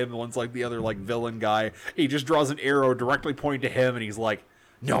clearly him and one's like the other like villain guy. He just draws an arrow directly pointing to him, and he's like,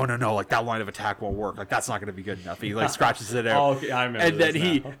 no, like that line of attack won't work, like that's not going to be good enough. He like scratches it out. Oh, okay, I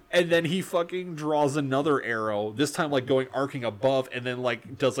remember And then he fucking draws another arrow, this time like going arcing above, and then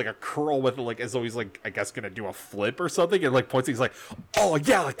like does like a curl with it, like as though he's like I guess gonna do a flip or something, and like points, he's like, oh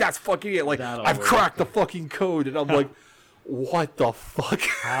yeah, like that's fucking it, like That'll I've work. cracked the fucking code. And I'm like, what the fuck?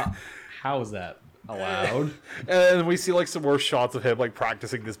 How is that allowed? And then we see like some more shots of him like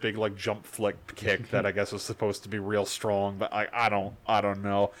practicing this big like jump flick kick that I guess was supposed to be real strong, but I don't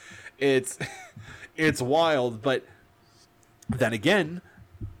know. It's wild. But then again,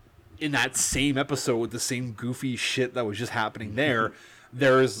 in that same episode with the same goofy shit that was just happening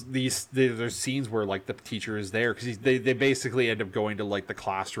there's scenes where like the teacher is there because they basically end up going to like the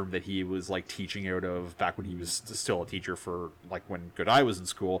classroom that he was like teaching out of back when he was still a teacher for like when Godai was in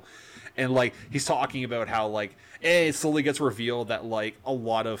school, and like he's talking about how like it slowly gets revealed that like a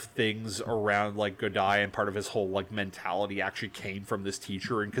lot of things around like Godai and part of his whole like mentality actually came from this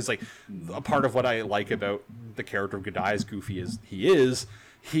teacher. And because like a part of what I like about the character of Godai, as goofy as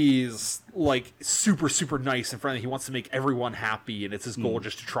he's like super nice and friendly. He wants to make everyone happy, and it's his goal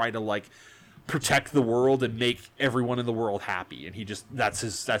just to try to like protect the world and make everyone in the world happy, and he just that's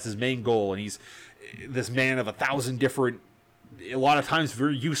his main goal. And he's this man of 1,000 different, a lot of times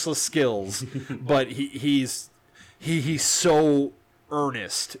very useless skills, but he's so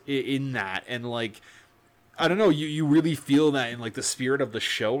earnest in that, and like I don't know, you really feel that in like the spirit of the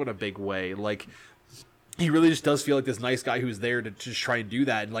show in a big way. Like he really just does feel like this nice guy who's there to just try and do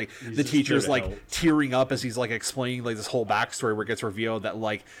that. And like the teacher's like help, tearing up as he's like explaining like this whole backstory where it gets revealed that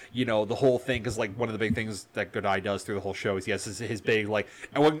like, you know, the whole thing is like one of the big things that Godai does through the whole show is he has his big like,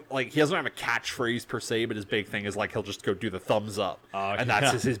 and like he doesn't have a catchphrase per se, but his big thing is like he'll just go do the thumbs up, and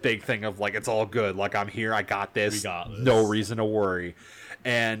that's his big thing of like, it's all good, like I'm here, I got this, we got this. No reason to worry.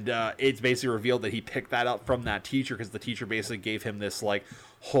 And it's basically revealed that he picked that up from that teacher because the teacher basically gave him this like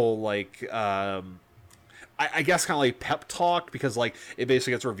whole like I guess kind of like pep talk, because like it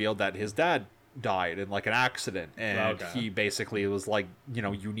basically gets revealed that his dad died in like an accident, and he basically was like, you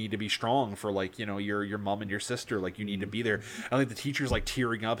know, you need to be strong for like, you know, your mom and your sister, like you need to be there. I think the teacher's like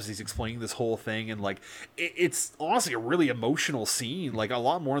tearing up as he's explaining this whole thing, and like it's honestly a really emotional scene, like a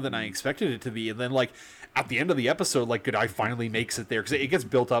lot more than I expected it to be. And then like at the end of the episode, like Godai finally makes it there, because it gets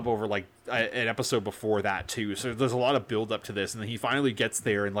built up over like an episode before that too, so there's a lot of build up to this, and then he finally gets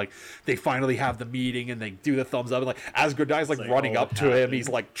there, and like they finally have the meeting, and they do the thumbs up, and like as Godai's like running up to him, he's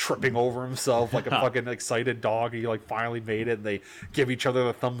like tripping over himself like a fucking excited dog. He like finally made it, and they give each other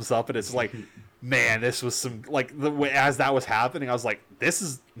the thumbs up, and it's like, man, this was some like the way as that was happening, I was like, this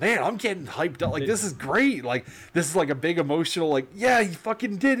is, man, I'm getting hyped up, like this is great, like this is like a big emotional like, yeah, he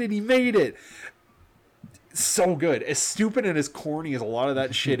fucking did it, he made it. So good. As stupid and as corny as a lot of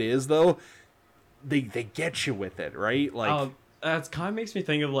that shit is, though, they get you with it, right? Like that kind of makes me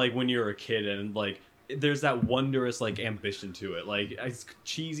think of like when you're a kid and like there's that wondrous like ambition to it. Like as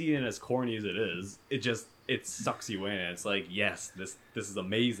cheesy and as corny as it sucks you in. It's like, yes, this is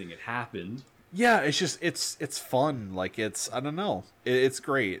amazing. It happened. Yeah, it's just it's fun. Like it's, I don't know, it's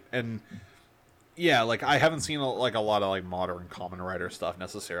great. And yeah, like I haven't seen like a lot of like modern Kamen Rider stuff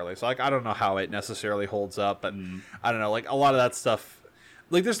necessarily, so like I don't know how it necessarily holds up, but I don't know, like a lot of that stuff,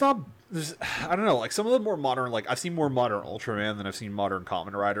 like there's I don't know, like some of the more modern, like I've seen more modern Ultraman than I've seen modern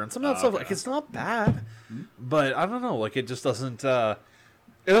Kamen Rider, and some of that stuff like it's not bad, but I don't know, like it just doesn't it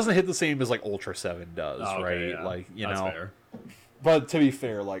doesn't hit the same as like Ultra 7 does, right? Yeah. Like, you know, fair. But to be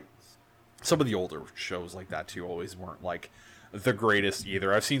fair, like some of the older shows like that too always weren't like the greatest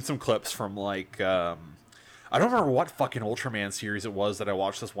either. I've seen some clips from like I don't remember what fucking Ultraman series it was that I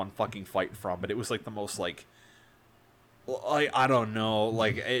watched this one fucking fight from, but it was like the most like I don't know,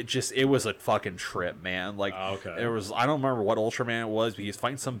 like it was a fucking trip, man. Like it was, I don't remember what Ultraman it was, but he's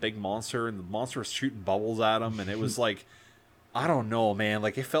fighting some big monster and the monster was shooting bubbles at him, and it was like, I don't know, man,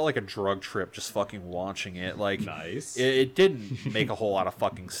 like it felt like a drug trip just fucking watching it. Like nice. It didn't make a whole lot of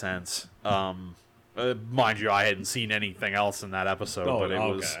fucking sense. Mind you, I hadn't seen anything else in that episode, but it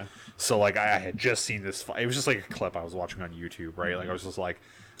was so like I had just seen this. It was just like a clip I was watching on YouTube, right? Like I was just like,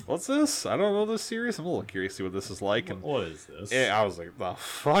 "What's this? I don't know this series. I'm a little curious to see what this is like." And what is this? I was like, "The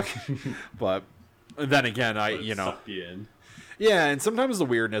fuck!" But then again, yeah, and sometimes the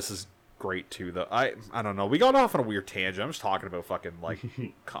weirdness is great too, though. I don't know, we got off on a weird tangent. I'm just talking about fucking like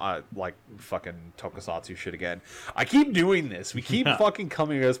like fucking tokusatsu shit again. I keep doing this, we keep fucking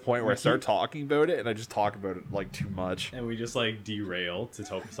coming to this point where I start talking about it and I just talk about it like too much, and we just like derail to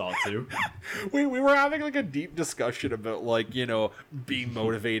tokusatsu. we were having like a deep discussion about like, you know, being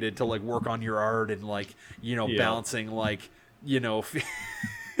motivated to like work on your art and like, you know, balancing like, you know,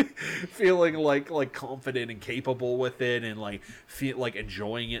 feeling like confident and capable with it, and like feel like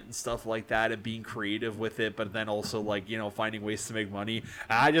enjoying it and stuff like that, and being creative with it, but then also like, you know, finding ways to make money.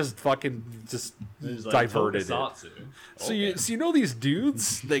 I just fucking just diverted it. So you know these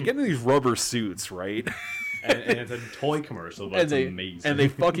dudes, they get in these rubber suits, right? and it's a toy commercial, but it's amazing. And they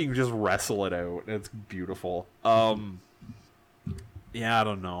fucking just wrestle it out. It's beautiful. Yeah, I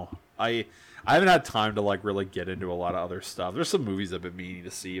don't know. I haven't had time to like really get into a lot of other stuff. There's some movies I've been meaning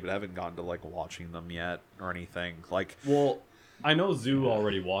to see, but I haven't gotten to like watching them yet or anything. Like, well, I know Zoo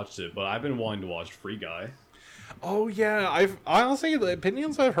already watched it, but I've been wanting to watch Free Guy. Oh yeah, I honestly, the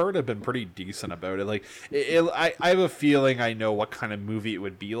opinions I've heard have been pretty decent about it. Like, I have a feeling I know what kind of movie it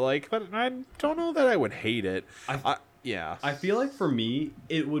would be like, but I don't know that I would hate it. Yeah, I feel like for me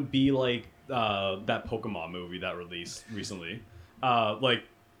it would be like that Pokemon movie that released recently, like.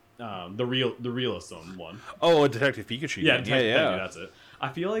 The realism one. Oh, Detective Pikachu. Yeah, yeah, that's it. I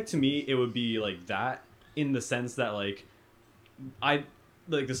feel like to me it would be like that, in the sense that like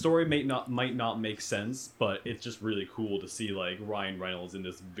the story might not make sense, but it's just really cool to see like Ryan Reynolds in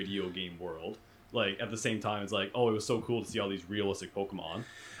this video game world. like at the same time, it's like, oh, it was so cool to see all these realistic Pokemon.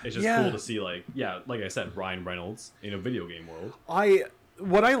 It's just Yeah. cool to see, like, yeah, like I said, Ryan Reynolds in a video game world.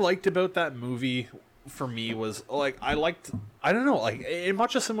 What I liked about that movie for me was like I don't know, like in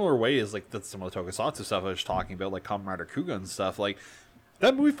much a similar way as like that's some of the Tokusatsu stuff I was talking about, like Kamen Rider Kuga and stuff. Like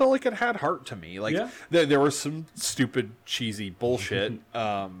that movie felt like it had heart to me. Like Yeah. there was some stupid cheesy bullshit,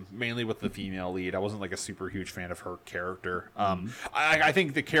 mainly with the female lead. I wasn't like a super huge fan of her character. I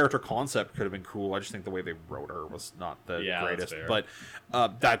think the character concept could have been cool. I just think the way they wrote her was not the Yeah, that's greatest. fair.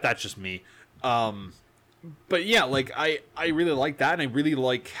 But that's just me. But yeah, like I really like that, and I really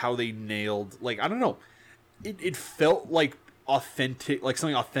like how they nailed, like, I don't know, it felt like authentic, like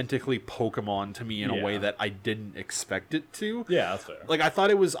something authentically Pokemon to me in a way Yeah. that I didn't expect it to. Yeah, that's fair. Like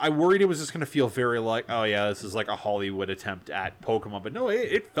I worried it was just gonna feel very like, oh yeah, this is like a Hollywood attempt at Pokemon, but no,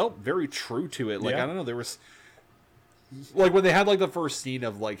 it felt very true to it. Like Yeah. I don't know, there was like when they had like the first scene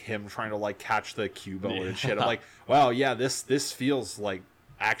of like him trying to like catch the Cubo and shit. I'm like, wow, yeah, this feels like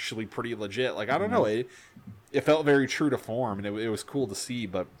actually pretty legit. Like I don't know, it felt very true to form, and it was cool to see.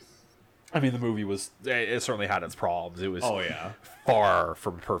 But I mean, the movie it certainly had its problems. It was Oh yeah. far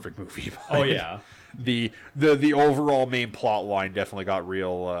from a perfect movie. Oh yeah. The overall main plot line definitely got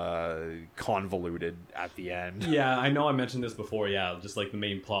real convoluted at the end. Yeah, I know I mentioned this before. Yeah, just like the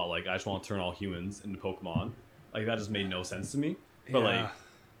main plot, like I just want to turn all humans into Pokemon. Like that just made no sense to me. But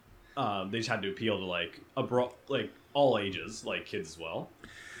like, they just had to appeal to like like all ages, like kids as well.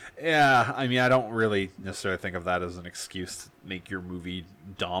 Yeah, I mean, I don't really necessarily think of that as an excuse to make your movie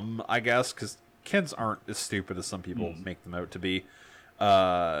dumb, I guess, because kids aren't as stupid as some people make them out to be.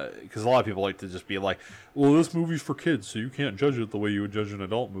 Because a lot of people like to just be like, well, this movie's for kids, so you can't judge it the way you would judge an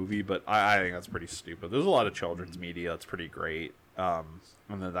adult movie, but I think that's pretty stupid. There's a lot of children's media that's pretty great, and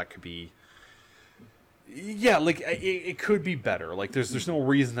then that could be... Yeah, like it could be better. Like there's no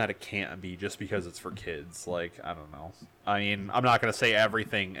reason that it can't be just because it's for kids. Like I don't know. I mean, I'm not gonna say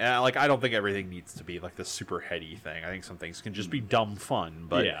everything. Like I don't think everything needs to be like this super heady thing. I think some things can just be dumb fun.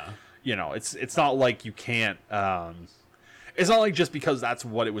 But Yeah. you know, it's not like you can't. It's not like just because that's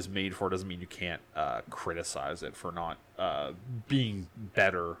what it was made for doesn't mean you can't criticize it for not being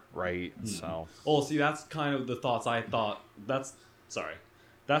better, right? So Well, see, that's kind of the thoughts I thought.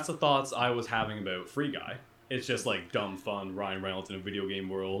 That's the thoughts I was having about Free Guy. It's just like dumb fun, Ryan Reynolds in a video game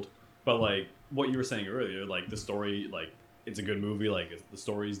world. But like what you were saying earlier, like the story, like it's a good movie, like the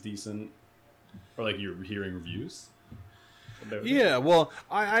story's decent, or like you're hearing reviews about it. yeah, well,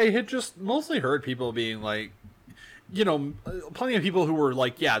 I had just mostly heard people being like, you know, plenty of people who were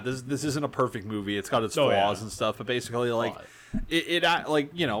like, yeah, this isn't a perfect movie. It's got its Oh, flaws yeah. and stuff, but basically like But- it like,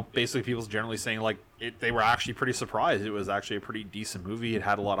 you know, basically people's generally saying like they were actually pretty surprised. It was actually a pretty decent movie. It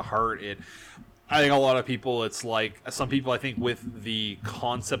had a lot of heart. I think a lot of people, it's like some people, I think with the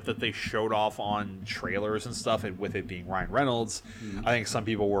concept that they showed off on trailers and stuff, and with it being Ryan Reynolds, I think some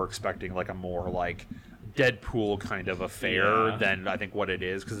people were expecting like a more like Deadpool kind of affair Yeah. than I think what it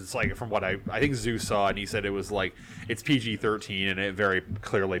is, because it's like from what I think Zeus saw, and he said it was like it's PG-13 and it very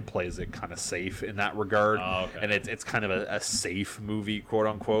clearly plays it kind of safe in that regard. Oh, okay. And it's kind of a safe movie, quote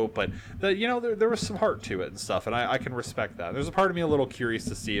unquote, but you know there was some heart to it and stuff, and I can respect that. There's a part of me a little curious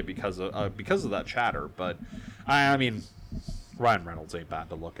to see it because of that chatter, but I mean Ryan Reynolds ain't bad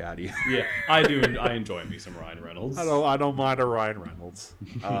to look at either. Yeah, I do. I enjoy me some Ryan Reynolds. I don't mind a Ryan Reynolds.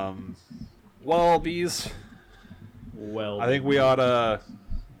 Well, bees, Well, I think we ought to.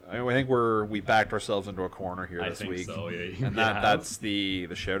 I think we backed ourselves into a corner here I this think week, so. Yeah, and that's the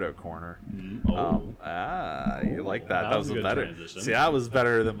shout out corner. Oh. You like that? That was a a good better. transition. See, that was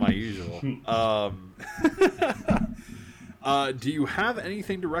better than my usual. Do you have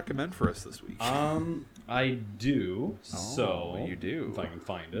anything to recommend for us this week? I do. So you do. If I can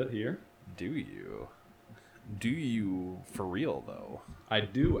find it here, Do you? Do you for real though? I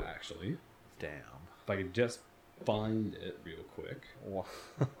do actually. Damn. If I could just find it real quick.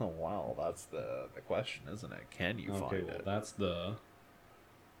 Wow, that's the question, isn't it? Can you Okay, find well, it? that's the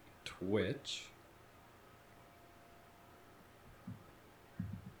Twitch.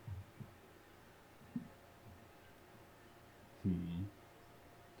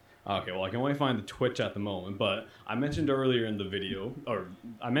 Okay, well, I can only find the Twitch at the moment, but I mentioned earlier in the video, or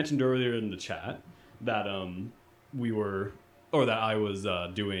I mentioned earlier in the chat that I was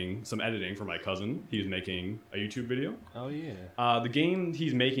doing some editing for my cousin. He was making a YouTube video. Oh yeah. The game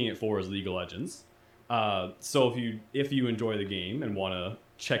he's making it for is League of Legends. So if you enjoy the game and want to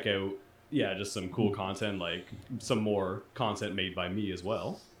check out, just some cool content, like some more content made by me as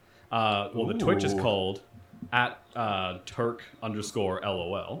well. Well, the Twitch is Ooh. called @Turk_LOL.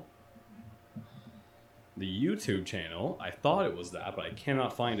 The YouTube channel, I thought it was that, but I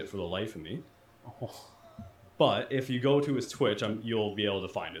cannot find it for the life of me. But if you go to his Twitch, you'll be able to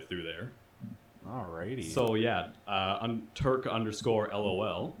find it through there. Alrighty. So yeah,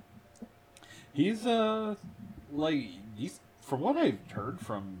 Turk_LOL. He's he's from what I've heard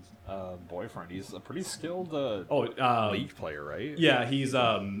from Boyfriend, he's a pretty skilled League player, right? Yeah, he's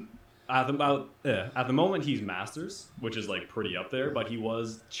at the moment he's Masters, which is like pretty up there, but he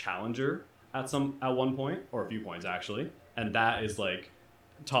was Challenger at one point, or a few points actually, and that is like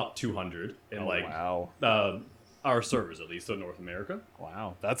top 200 in our servers, at least, so North America.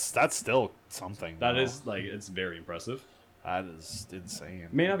 Wow, that's still something. That is like, it's very impressive. That is insane.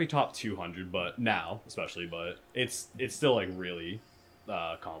 May not be top 200, but now especially, but it's still like really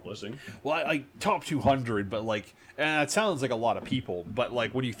accomplishing. Well, like top 200, but like, and it sounds like a lot of people, but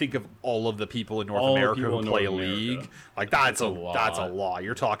like when you think of all of the people in North America who play League, like that's a lot.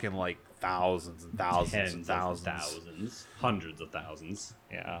 You're talking like thousands and thousands Tens and thousands. of thousands, hundreds of thousands.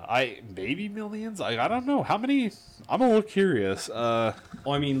 Yeah, maybe millions. I don't know how many. I'm a little curious. Well,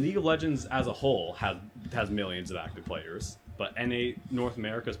 I mean, League of Legends as a whole has millions of active players, but NA North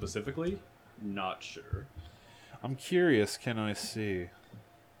America specifically, not sure. I'm curious. Can I see?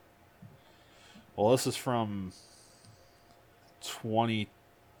 Well, this is from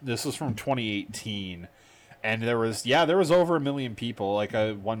 2018. And there was over 1 million people, like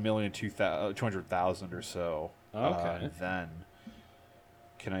 1,200,000 or so. Okay. Then,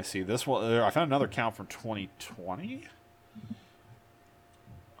 can I see this one? I found another count from 2020.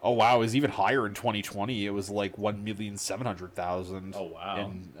 Oh wow, it was even higher in 2020. It was like 1,700,000. Oh wow.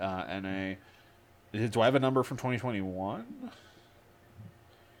 In NA. Do I have a number from 2021?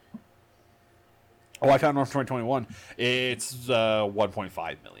 Oh, I found one from 2021. It's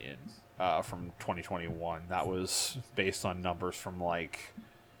 1.5 million. From 2021. That was based on numbers from like,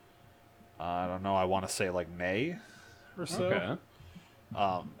 I don't know, I want to say like May or so. Okay.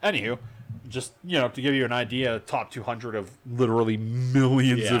 Anywho, just, to give you an idea, top 200 of literally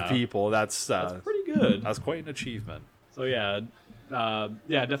millions of people. That's pretty good. That's quite an achievement. So yeah,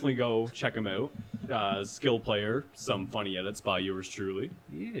 definitely go check him out. Skill player, some funny edits by yours truly.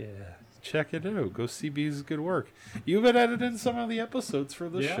 Yeah. Check it out. Go see B's good work. You've been editing some of the episodes for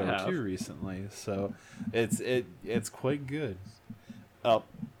the show too recently, so it's quite good.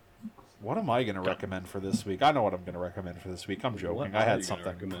 What am I going to recommend for this week? I know what I'm going to recommend for this week. I'm joking. I had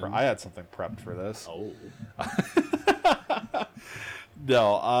something prepped for this. Oh.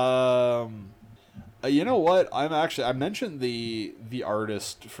 No. You know what? I mentioned the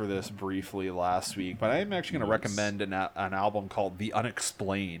artist for this briefly last week, but I am actually going to recommend an album called The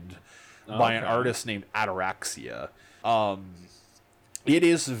Unexplained by an artist named Ataraxia. It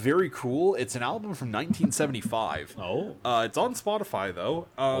is very cool. It's an album from 1975. Oh. It's on Spotify though.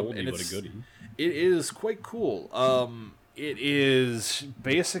 Oldie, what a goodie. It is quite cool. It is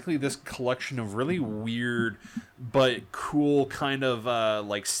basically this collection of really weird but cool kind of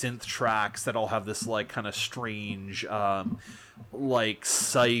like synth tracks that all have this like kind of strange like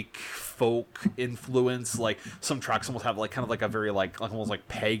psych folk influence. Like some tracks almost have like kind of like a very like almost like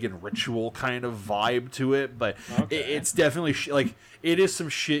pagan ritual kind of vibe to it, but it's definitely like it is some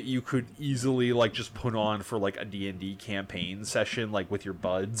shit you could easily like just put on for like a D&D campaign session like with your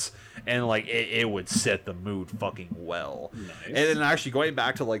buds, and like it would set the mood fucking well. Nice. And then actually going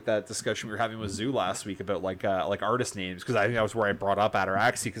back to like that discussion we were having with Zoo last week about like artist names, because I think that was where I brought up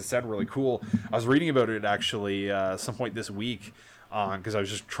Ataraxia because it sounded really cool. I was reading about it actually some point this week because I was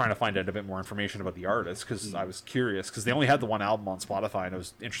just trying to find out a bit more information about the artist because I was curious, because they only had the one album on Spotify and I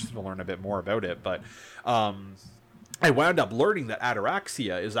was interested to learn a bit more about it. But I wound up learning that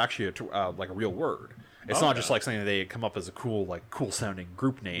Ataraxia is actually like a real word. It's not just like something that they come up as a cool sounding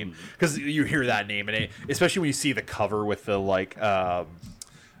group name, because you hear that name and especially when you see the cover with the like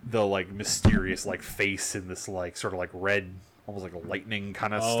mysterious like face in this like sort of like red, almost like a lightning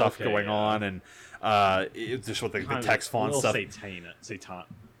kind of stuff going on, and it's just what the text font stuff.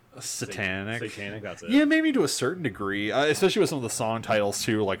 Satanic. That's it. Yeah, maybe to a certain degree, especially with some of the song titles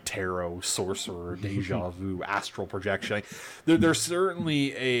too, like Tarot, Sorcerer, Deja Vu, Astral Projection. Like, there's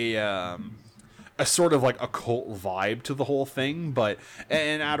certainly a sort of like occult vibe to the whole thing,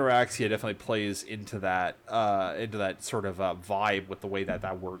 and Ataraxia definitely plays into that sort of vibe with the way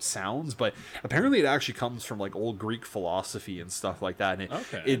that word sounds. But apparently it actually comes from like old Greek philosophy and stuff like that, and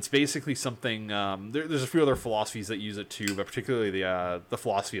it's basically something there's a few other philosophies that use it too, but particularly the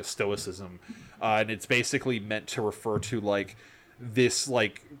philosophy of Stoicism, and it's basically meant to refer to like this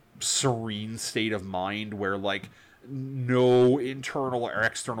like serene state of mind where like no internal or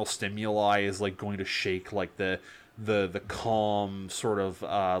external stimuli is like going to shake like the calm sort of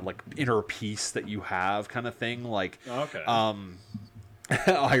like inner peace that you have, kind of thing. Like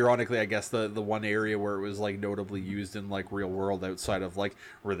Ironically, I guess the one area where it was like notably used in like real world outside of like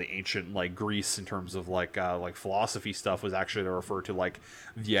really ancient like Greece in terms of like philosophy stuff was actually to refer to like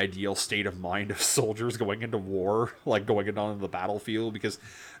the ideal state of mind of soldiers going into war, like going into the battlefield, because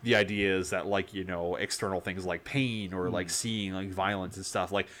the idea is that like, you know, external things like pain or like seeing like violence and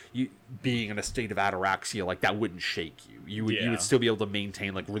stuff, like you being in a state of ataraxia, like that wouldn't shake you. You would still be able to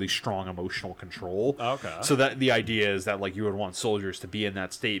maintain like really strong emotional control. Okay. So that the idea is that like you would want soldiers to be in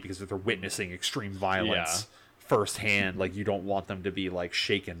that state because if they're witnessing extreme violence firsthand, like you don't want them to be like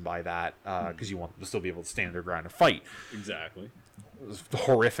shaken by that because you want them to still be able to stand their ground and fight. Exactly. As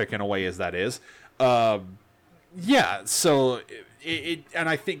horrific in a way as that is. Yeah, so it and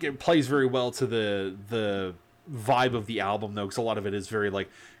I think it plays very well to the vibe of the album though, because a lot of it is very like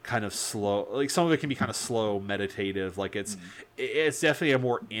kind of slow, like some of it can be kind of slow, meditative, like it's definitely a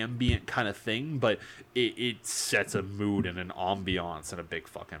more ambient kind of thing, but it sets a mood and an ambiance in a big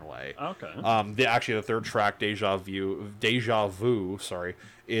fucking way. Okay. The third track, Deja Vu, sorry,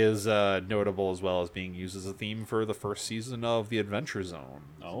 is notable as well as being used as a theme for the first season of the Adventure Zone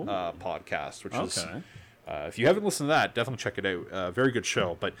podcast, which is if you haven't listened to that, definitely check it out. Very good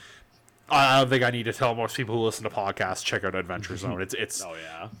show, but I don't think I need to tell most people who listen to podcasts check out Adventure Zone. It's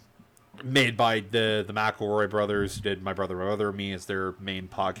made by the McElroy brothers. Did My Brother, and Me as their main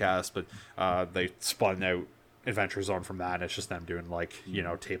podcast, but they spun out Adventure Zone from that. And it's just them doing like, you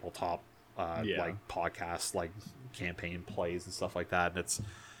know, tabletop like podcasts, like campaign plays and stuff like that. And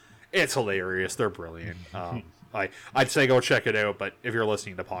it's hilarious. They're brilliant. I'd say go check it out, but if you're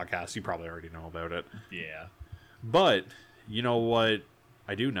listening to podcasts, you probably already know about it. Yeah. But you know what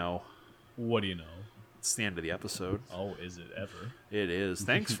I do know? What do you know? It's the end of the episode. Oh, is it ever? It is.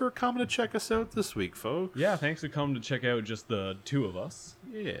 Thanks for coming to check us out this week, folks. Yeah, thanks for coming to check out just the two of us.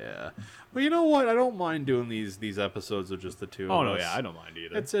 Yeah. Well, you know what? I don't mind doing these episodes of just the two of us. Oh, no, yeah, I don't mind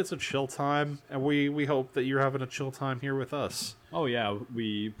either. It's a chill time, and we hope that you're having a chill time here with us. Oh, yeah,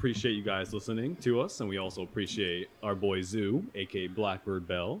 we appreciate you guys listening to us, and we also appreciate our boy Zoo, a.k.a. Blackbird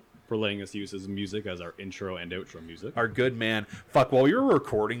Bell, for letting us use his music as our intro and outro music. Our good man. Fuck, while we were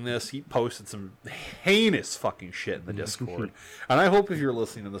recording this, he posted some heinous fucking shit in the Discord. And I hope if you're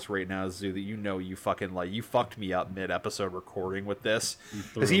listening to this right now, Zoo, that you know you fucking, like, you fucked me up mid-episode recording with this.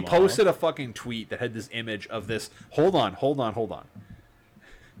 Because he posted a fucking tweet that had this image of this. Hold on.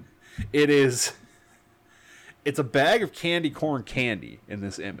 It's a bag of candy corn candy in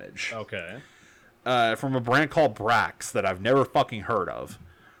this image. Okay. From a brand called Brax that I've never fucking heard of.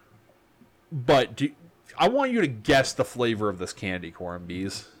 But I want you to guess the flavor of this candy corn,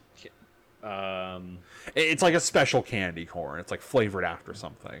 Bees. It's like a special candy corn. It's like flavored after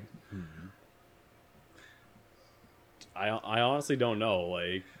something. I honestly don't know.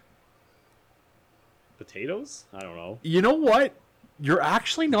 Like, potatoes? I don't know. You know what? You're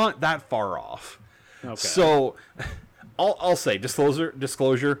actually not that far off. Okay. So, I'll say,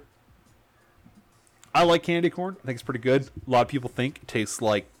 disclosure. I like candy corn. I think it's pretty good. A lot of people think it tastes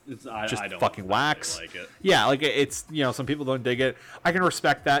like I don't fucking wax. Like it. Yeah, like it's, you know, some people don't dig it. I can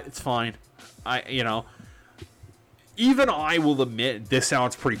respect that. It's fine. Even I will admit this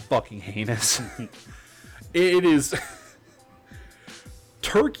sounds pretty fucking heinous. It is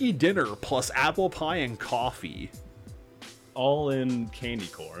turkey dinner plus apple pie and coffee. All in candy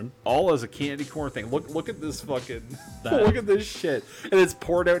corn. All as a candy corn thing. Look at this fucking... Look at this shit. And it's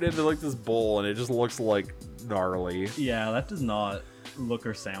poured out into like this bowl and it just looks like gnarly. Yeah, that does not look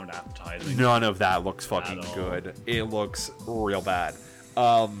or sound appetizing. None of that looks fucking good. It looks real bad.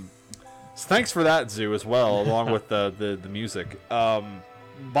 So thanks for that, Zoo, as well, along with the music.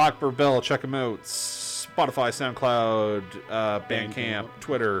 Blackbird Bell, check them out. Spotify, SoundCloud, Bandcamp,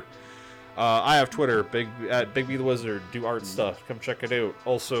 Twitter. I have Twitter, at Big B the Wizard, do art stuff. Come check it out.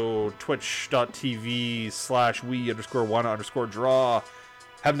 Also, twitch.tv/we_wanna_draw.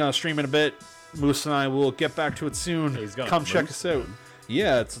 Haven't done a stream in a bit. Moose and I will get back to it soon. Come check us out.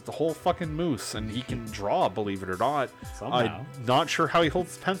 Yeah, it's the whole fucking Moose, and he can draw, believe it or not. Somehow. I'm not sure how he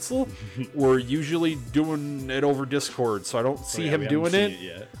holds the pencil. We're usually doing it over Discord, so I don't see him doing it.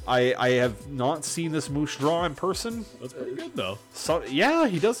 Yet. I have not seen this Moose draw in person. That's pretty good, though. So yeah,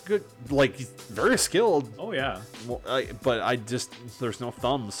 he does good. Like, he's very skilled. Oh, yeah. Well, but there's no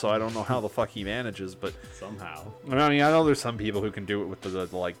thumbs, so I don't know how the fuck he manages. But somehow, I mean, I know there's some people who can do it with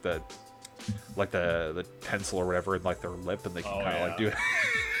the pencil or whatever, and like their lip, and they can kind of like do it.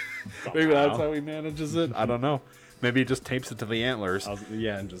 Maybe that's how he manages it. I don't know. Maybe he just tapes it to the antlers.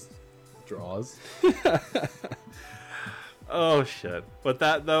 and just draws. Oh shit! With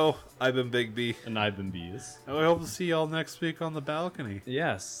that though, I've been Big B, And I've been Bees. and we hope to see y'all next week on the balcony.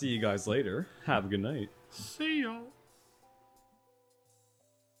 Yeah, see you guys later. Have a good night. See y'all.